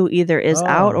season 2 either is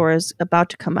out or is about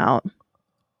to come out.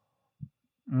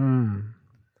 Well,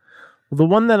 the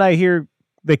one that I hear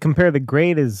they compare The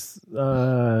Great is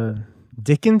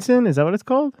Dickinson. Is that what it's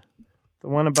called? The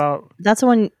one about... That's the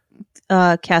one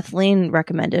Kathleen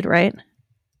recommended, right?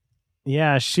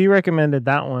 Yeah, she recommended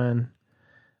that one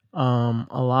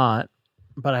a lot,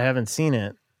 but I haven't seen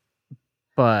it.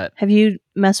 But have you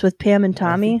messed with Pam and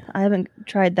Tommy? I haven't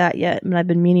tried that yet, but I've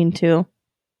been meaning to.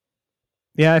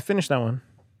 Yeah, I finished that one.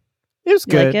 It was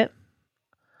You good. like it?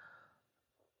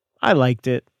 I liked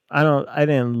it. I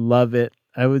didn't love it.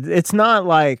 It's not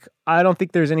like, I don't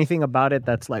think there's anything about it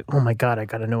that's like, oh my God, I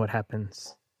gotta know what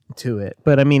happens to it.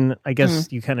 But I mean, I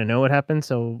guess you kind of know what happens,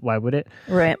 so why would it?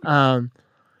 Right.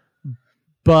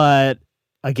 But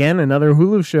again, another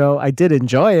Hulu show. I did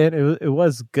enjoy it. It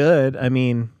was good. I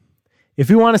mean, if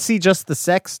you want to see just the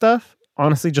sex stuff,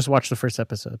 honestly, just watch the first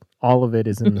episode. All of it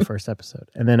is in the first episode.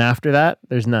 And then after that,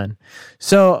 there's none.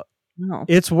 So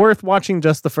it's worth watching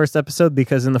just the first episode,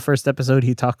 because in the first episode,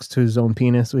 he talks to his own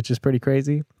penis, which is pretty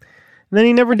crazy. And then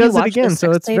he never does it again.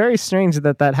 So it's very strange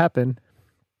that happened.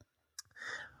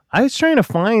 I was trying to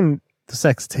find the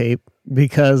sex tape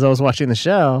because I was watching the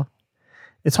show.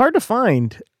 It's hard to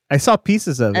find. I saw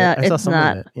pieces of it. I saw some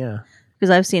of it. Yeah.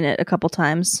 Because I've seen it a couple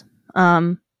times.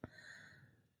 When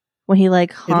he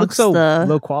like honks, it looks so the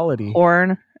low quality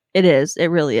horn. It is. It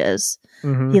really is.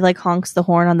 Mm-hmm. He like honks the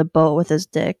horn on the boat with his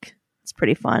dick. It's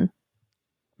pretty fun.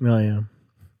 Oh yeah.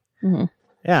 Mm-hmm.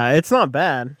 Yeah, it's not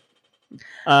bad.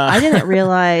 I didn't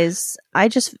realize. I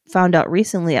just found out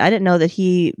recently. I didn't know that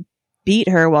he beat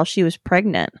her while she was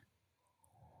pregnant.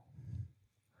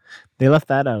 They left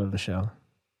that out of the show.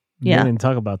 Yeah, they didn't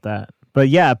talk about that. But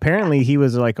yeah, apparently he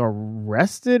was like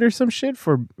arrested or some shit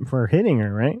for hitting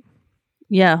her, right?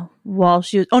 Yeah, while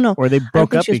she was. Oh no, or they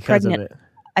broke up because of it.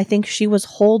 I think she was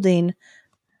holding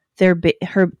their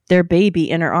baby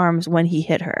in her arms when he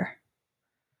hit her.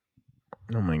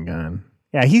 Oh my God!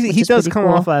 Yeah, he does come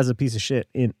off as a piece of shit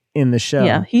in the show.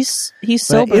 Yeah, he's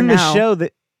sober in now. the show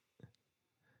that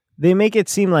they make it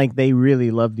seem like they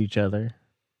really loved each other.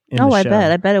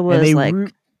 I bet it was like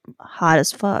hot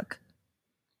as fuck.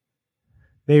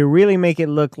 They really make it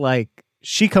look like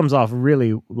she comes off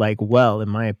really like well, in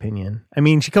my opinion. I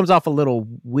mean, she comes off a little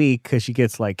weak because she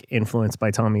gets like influenced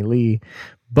by Tommy Lee,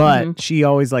 but she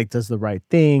always like does the right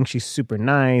thing. She's super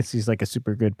nice. She's like a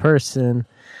super good person,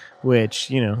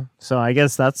 which, so I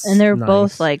guess that's and they're nice.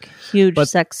 Both like huge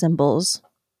sex symbols.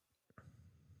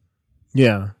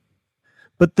 Yeah.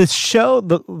 But the show,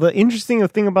 the interesting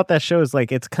thing about that show is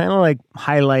like, it's kind of like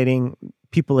highlighting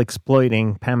people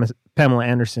exploiting Pamela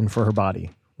Anderson for her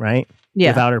body, right?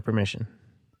 Yeah. Without her permission.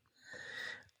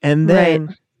 And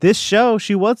then this show,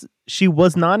 she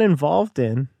was not involved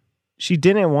in. She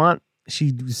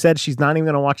said she's not even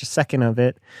going to watch a second of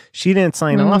it. She didn't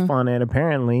sign off on it,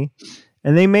 apparently.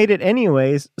 And they made it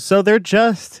anyways. So they're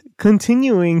just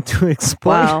continuing to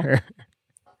exploit her.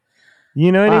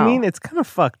 You know what I mean? It's kind of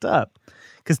fucked up.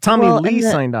 Because Tommy Lee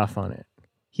signed off on it.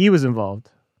 He was involved.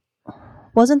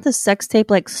 Wasn't the sex tape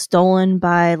like stolen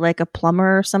by like a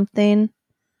plumber or something?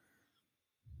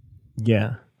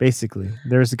 Yeah, basically.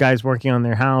 There's guys working on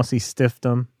their house. He stiffed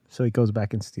them. So he goes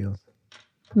back and steals.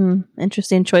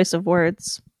 Interesting choice of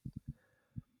words.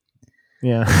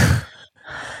 Yeah.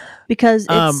 Because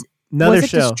it's... Another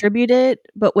show. Distributed?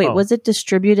 But wait, was it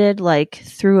distributed like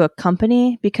through a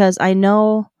company? Because I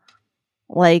know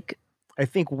like... I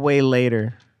think way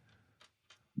later.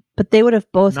 But they would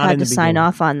have both had to sign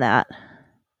off on that.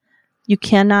 You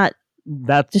cannot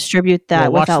distribute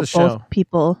that without both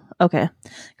people. Okay.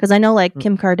 Because I know like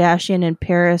Kim Kardashian and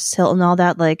Paris Hilton, all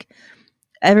that, like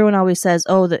everyone always says,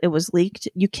 that it was leaked.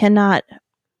 You cannot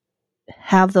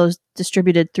have those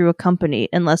distributed through a company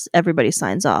unless everybody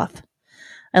signs off.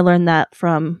 I learned that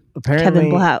from Kevin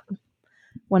Blatt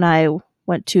when I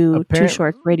went to Too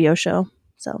Short radio show.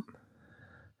 So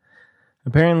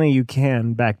apparently you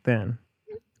can back then.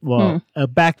 Well,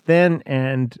 back then,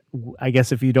 and I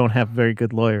guess if you don't have very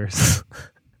good lawyers,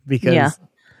 because I'm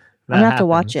gonna have to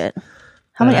watch it.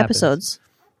 How many episodes?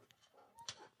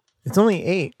 It's only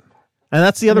 8, and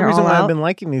that's the other reason why I've been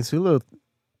liking these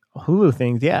Hulu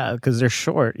things. Yeah, because they're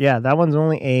short. Yeah, that one's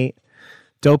only 8.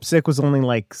 Dope Sick was only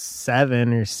like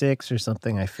 7 or 6 or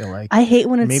something. I feel like I hate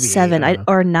when it's maybe 7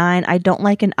 or 9. I don't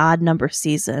like an odd number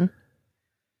season.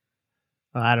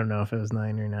 I don't know if it was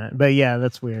 9 or 9, but yeah,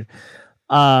 that's weird.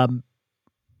 And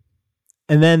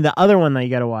then the other one that you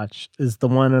got to watch is the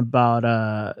one about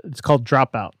it's called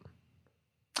Dropout.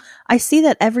 I see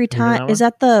that every time. Is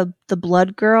that the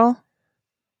blood girl,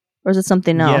 or is it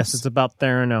something else? Yes, it's about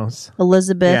Theranos.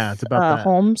 Elizabeth. Yeah, it's about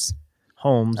Holmes.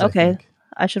 Okay,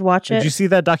 I should watch it. Did you see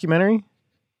that documentary?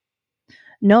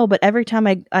 No, but every time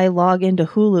I log into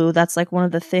Hulu, that's like one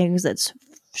of the things that's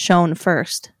shown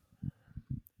first.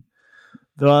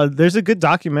 There's a good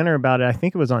documentary about it. I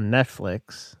think it was on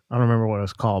Netflix. I don't remember what it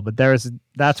was called, but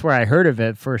that's where I heard of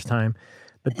it first time.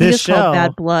 But this show, called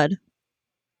Bad Blood.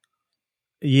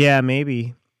 Yeah,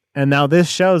 maybe. And now this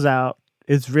show's out.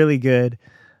 It's really good.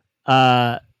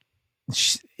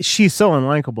 she's so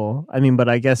unlikable. I mean, but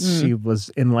I guess she was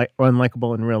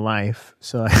unlikable in real life.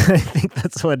 So I think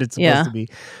that's what it's supposed to be.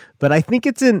 But I think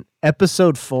it's in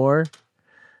episode 4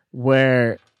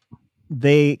 where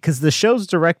because the show's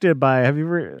directed by, have you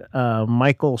ever,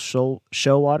 Michael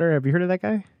Showalter? Have you heard of that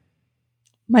guy?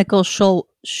 Michael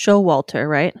Showalter,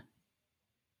 right?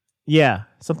 Yeah,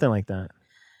 something like that.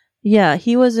 Yeah,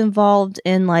 he was involved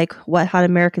in like Hot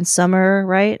American Summer,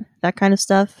 right? That kind of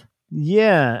stuff.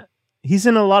 Yeah. He does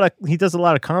a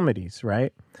lot of comedies,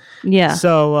 right? Yeah.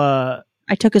 So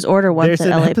I took his order once at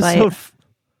LA Bite.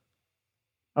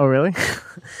 Oh, really?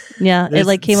 Yeah, it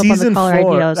like came up on the caller ID.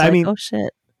 I was like, oh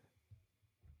shit.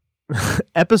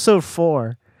 Episode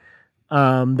 4,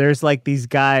 there's like these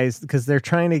guys because they're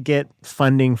trying to get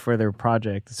funding for their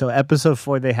project. So episode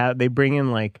 4, they bring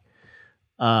in like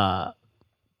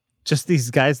just these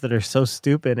guys that are so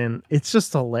stupid, and it's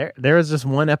just hilarious. There was just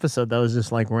one episode that was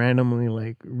just like randomly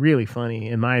like really funny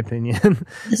in my opinion.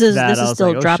 This is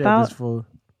still like, Dropout.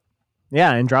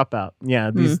 Yeah, and Dropout.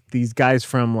 Yeah, these guys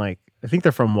from like, I think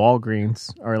they're from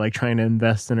Walgreens, are like trying to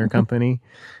invest in her company.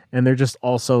 And they're just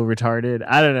also retarded.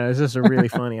 I don't know. It's just really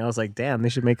funny. I was like, damn, they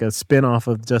should make a spin-off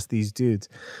of just these dudes.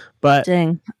 But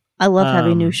dang, I love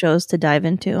having new shows to dive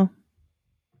into.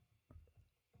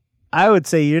 I would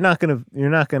say you're not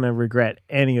gonna regret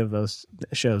any of those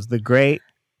shows. The Great,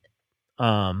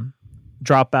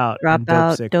 Dropout, and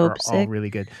Dope Sick are all really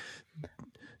good.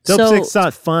 Dope Sick's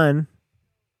not fun,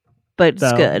 but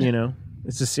it's good. You know,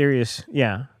 it's a serious,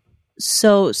 yeah.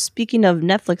 So, speaking of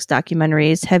Netflix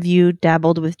documentaries, have you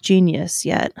dabbled with Genius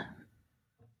yet?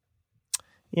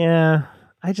 Yeah,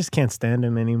 I just can't stand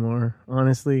him anymore,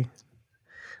 honestly.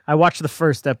 I watched the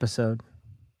first episode,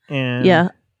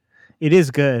 and it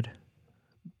is good,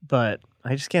 but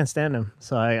I just can't stand him,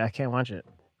 so I can't watch it.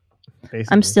 Basically.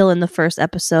 I'm still in the first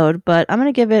episode, but I'm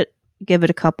going to give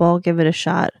it a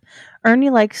shot.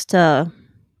 Ernie likes to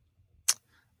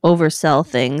oversell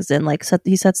things and like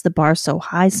he sets the bar so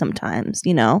high sometimes,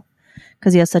 you know,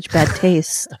 because he has such bad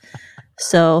taste.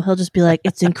 So he'll just be like,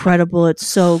 it's incredible, it's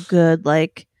so good,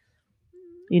 like,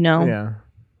 you know. Yeah.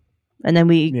 And then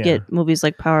we get movies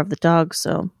like Power of the Dog,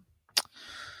 so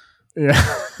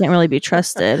can't really be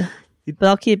trusted. But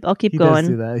I'll keep going. Does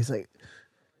do that. He's like,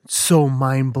 it's so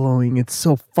mind blowing. It's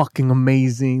so fucking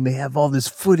amazing. They have all this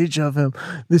footage of him.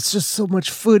 There's just so much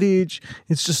footage.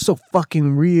 It's just so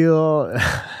fucking real.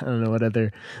 I don't know what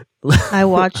other. I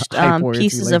watched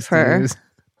Pieces of Her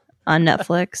on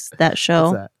Netflix. That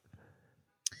show. What's that?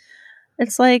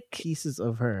 It's like Pieces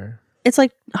of Her. It's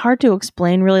like hard to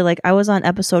explain, really. Like I was on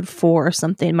episode 4 or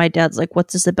something. My dad's like,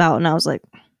 "What's this about?" And I was like,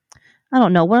 "I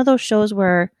don't know." One of those shows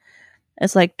where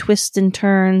it's like twists and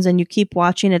turns and you keep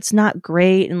watching. It's not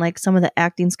great. And like some of the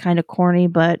acting's kind of corny,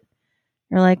 but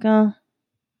you're like, oh,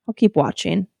 I'll keep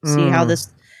watching. See how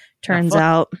this turns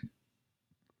out.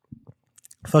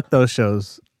 Fuck those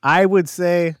shows. I would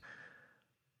say,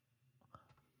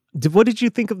 what did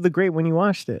you think of The Great when you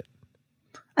watched it?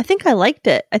 I think I liked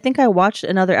it. I think I watched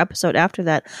another episode after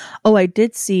that. Oh, I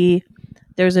did see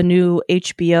there's a new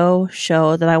HBO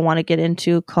show that I want to get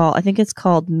into I think it's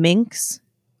called Minx.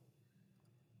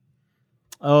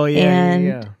 Oh, yeah,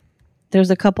 and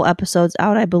there's a couple episodes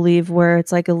out, I believe, where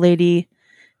it's like a lady,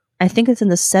 I think it's in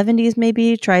the 70s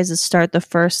maybe, tries to start the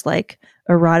first like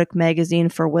erotic magazine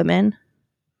for women.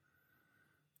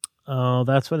 Oh,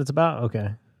 that's what it's about?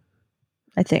 Okay.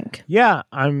 I think. Yeah,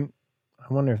 I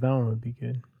wonder if that one would be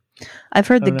good. I've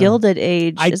heard The Gilded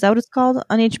Age, is that what it's called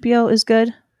on HBO, is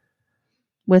good?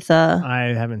 With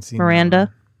I haven't seen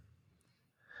Miranda.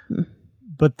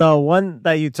 But the one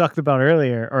that you talked about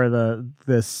earlier, or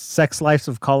the Sex Lives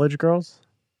of College Girls.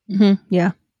 Mm-hmm.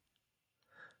 Yeah.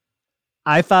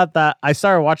 I thought that I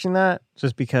started watching that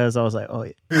just because I was like, oh,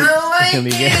 it's gonna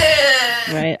be good.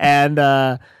 Right.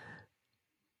 And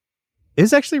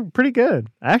it's actually pretty good.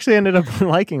 I actually ended up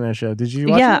liking that show. Did you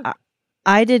watch it? Yeah,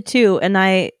 I did too. And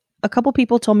a couple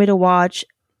people told me to watch.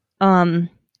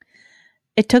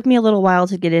 It took me a little while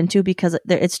to get into because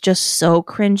it's just so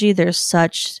cringy. There's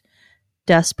such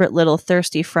desperate little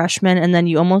thirsty freshmen, and then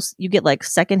you get like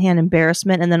secondhand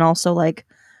embarrassment, and then also like,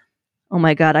 oh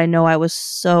my god, I know I was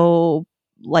so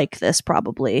like this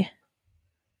probably.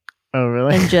 Oh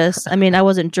really? And just, I mean, I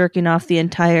wasn't jerking off the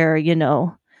entire,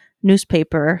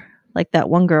 newspaper like that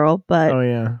one girl, but oh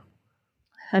yeah,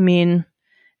 I mean,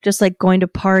 just like going to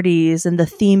parties and the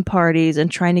theme parties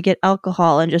and trying to get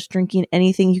alcohol and just drinking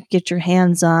anything you could get your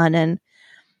hands on, and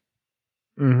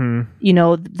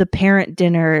the parent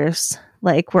dinners,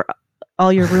 like where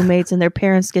all your roommates and their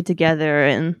parents get together.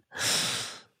 And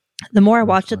the more I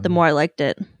watched it, the more I liked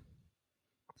it.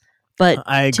 But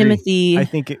I agree. Timothy I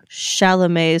think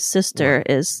Chalamet's sister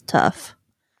is tough.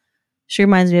 She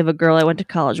reminds me of a girl I went to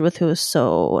college with who was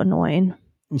so annoying.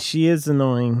 She is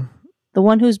annoying. The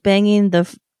one who's banging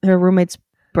her roommate's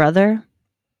brother.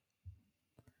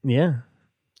 Yeah.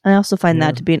 I also find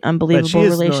that to be an unbelievable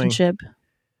relationship. Annoying.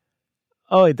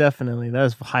 Oh, definitely. That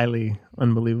is highly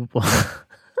unbelievable.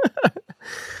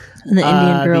 And the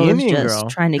Indian girl is just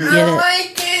trying to get it.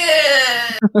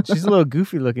 She's a little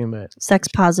goofy looking, but sex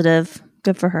positive.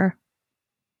 Good for her.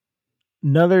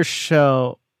 Another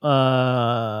show.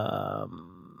 I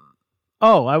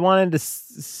wanted to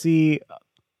see.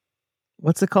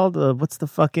 What's it called? What's the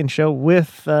fucking show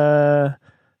with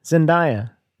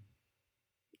Zendaya?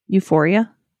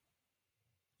 Euphoria.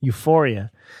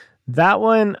 That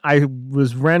one, I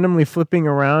was randomly flipping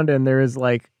around, and there is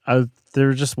they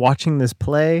were just watching this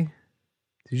play.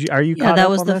 Are you caught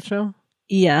up on that show?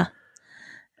 Yeah.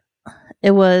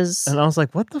 It was, and I was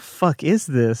like, "What the fuck is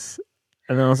this?"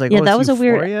 And then I was like, "Yeah, that was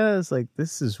Euphoria? a weird." It's like,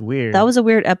 this is weird. That was a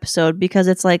weird episode because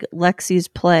it's like Lexi's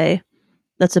play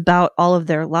that's about all of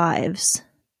their lives,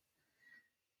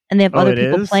 and they have other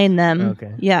people playing them.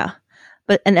 Okay. Yeah,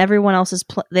 and everyone else is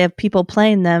they have people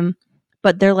playing them,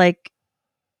 but they're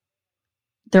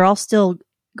all still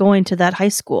going to that high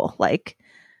school,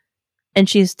 and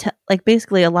she's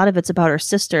basically a lot of it's about her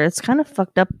sister. It's kind of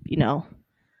fucked up,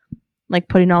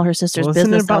 putting all her sister's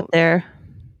business out there.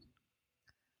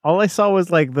 All I saw was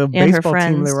the baseball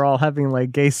team. They were all having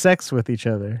gay sex with each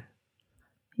other.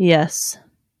 Yes.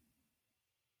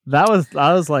 I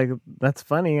was like, that's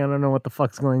funny. I don't know what the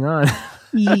fuck's going on.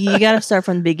 You got to start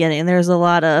from the beginning. You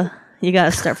got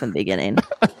to start from the beginning.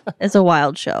 It's a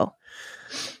wild show.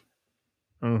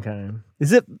 Okay.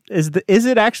 Is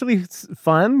it actually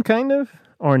fun, kind of,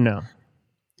 or no?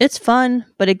 It's fun,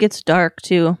 but it gets dark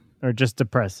too. Or just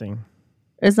depressing?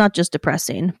 It's not just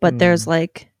depressing, but there's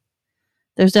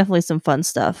definitely some fun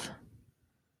stuff.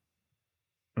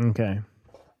 Okay.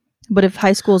 But if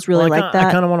high school's really like that,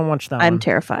 I kind of want to watch that. I'm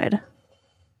terrified.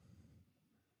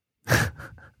 I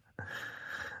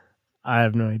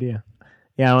have no idea.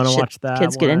 Yeah, I want to watch that.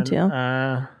 Kids get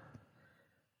into.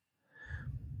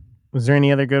 Was there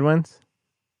any other good ones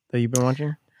that you've been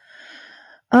watching?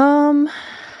 I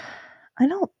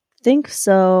don't think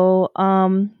so.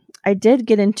 I did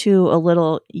get into a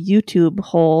little YouTube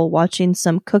hole watching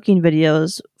some cooking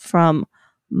videos from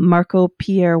Marco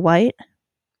Pierre White.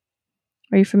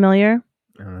 Are you familiar?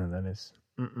 I don't know who that is.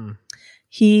 Mm-mm.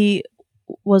 He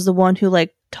was the one who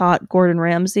taught Gordon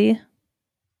Ramsay.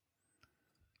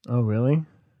 Oh, really?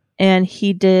 And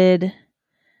he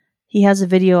has a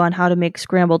video on how to make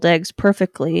scrambled eggs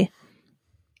perfectly.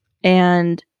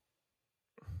 And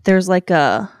there's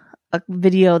a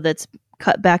video that's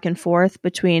cut back and forth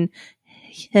between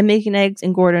him making eggs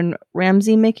and Gordon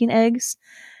Ramsay making eggs.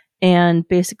 And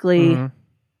basically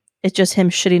it's just him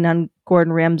shitting on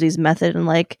Gordon Ramsay's method and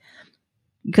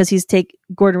because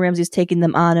Gordon Ramsay's taking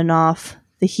them on and off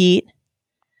the heat.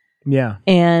 Yeah.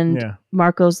 And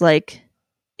Marco's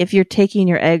if you're taking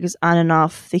your eggs on and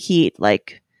off the heat,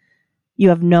 you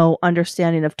have no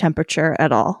understanding of temperature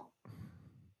at all.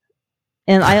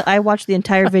 And I watched the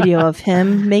entire video of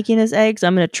him making his eggs.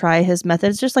 I'm going to try his method.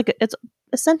 It's just it's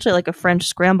essentially like a French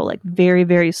scramble, very,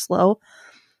 very slow.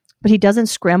 But he doesn't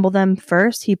scramble them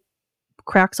first. He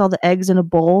cracks all the eggs in a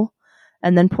bowl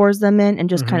and then pours them in and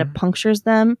just kind of punctures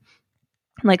them.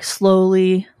 And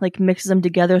slowly mixes them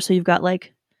together. So you've got I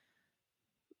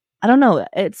don't know.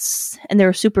 And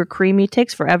they're super creamy. It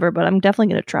takes forever, but I'm definitely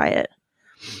going to try it.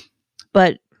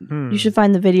 But you should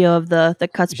find the video of the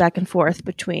cuts back and forth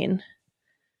between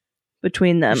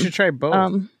them. You should try both.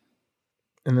 And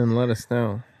then let us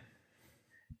know.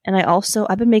 And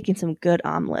I've been making some good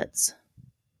omelets.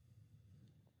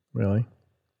 Really?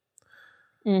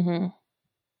 Mm-hmm.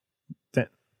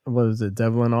 What is it?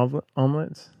 Devlin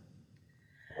omelets?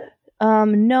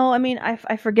 No, I mean,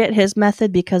 I forget his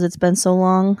method because it's been so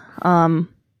long.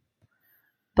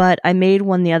 But I made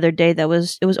one the other day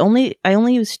I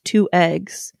only used 2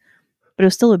 eggs, but it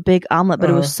was still a big omelet, but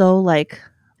it was so light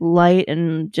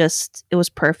and just, it was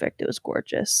perfect. It was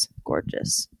gorgeous.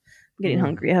 Gorgeous. I'm getting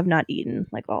hungry. I have not eaten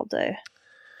all day.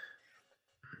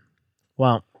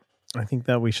 Well, I think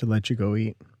that we should let you go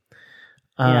eat.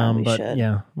 Yeah, we should.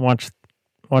 Yeah, watch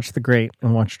The Great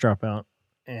and watch Dropout.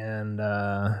 And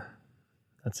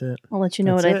that's it. I'll let you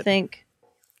know what I think.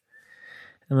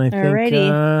 And I think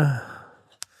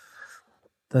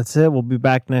that's it. We'll be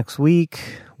back next week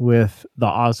with the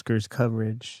Oscars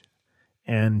coverage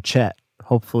and Chet.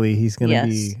 Hopefully he's going to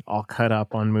be all cut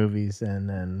up on movies and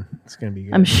then it's going to be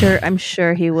good. I'm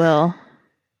sure he will.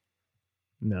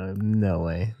 No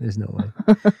way. There's no way.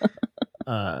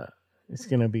 It's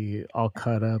gonna be all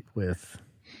cut up with.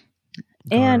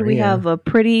 And we have a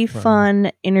pretty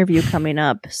fun interview coming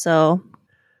up, so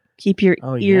keep your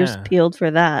ears peeled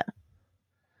for that.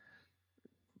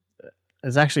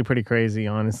 It's actually pretty crazy,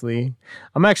 honestly.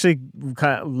 I'm actually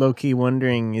kind of low-key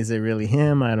wondering, is it really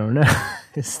him? I don't know.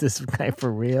 Is this guy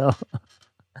for real?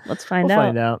 Let's find We'll out.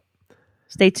 find out.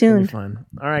 Stay tuned. It'll be fun.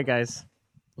 All right, guys.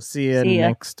 We'll see you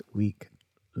next week.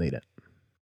 Later.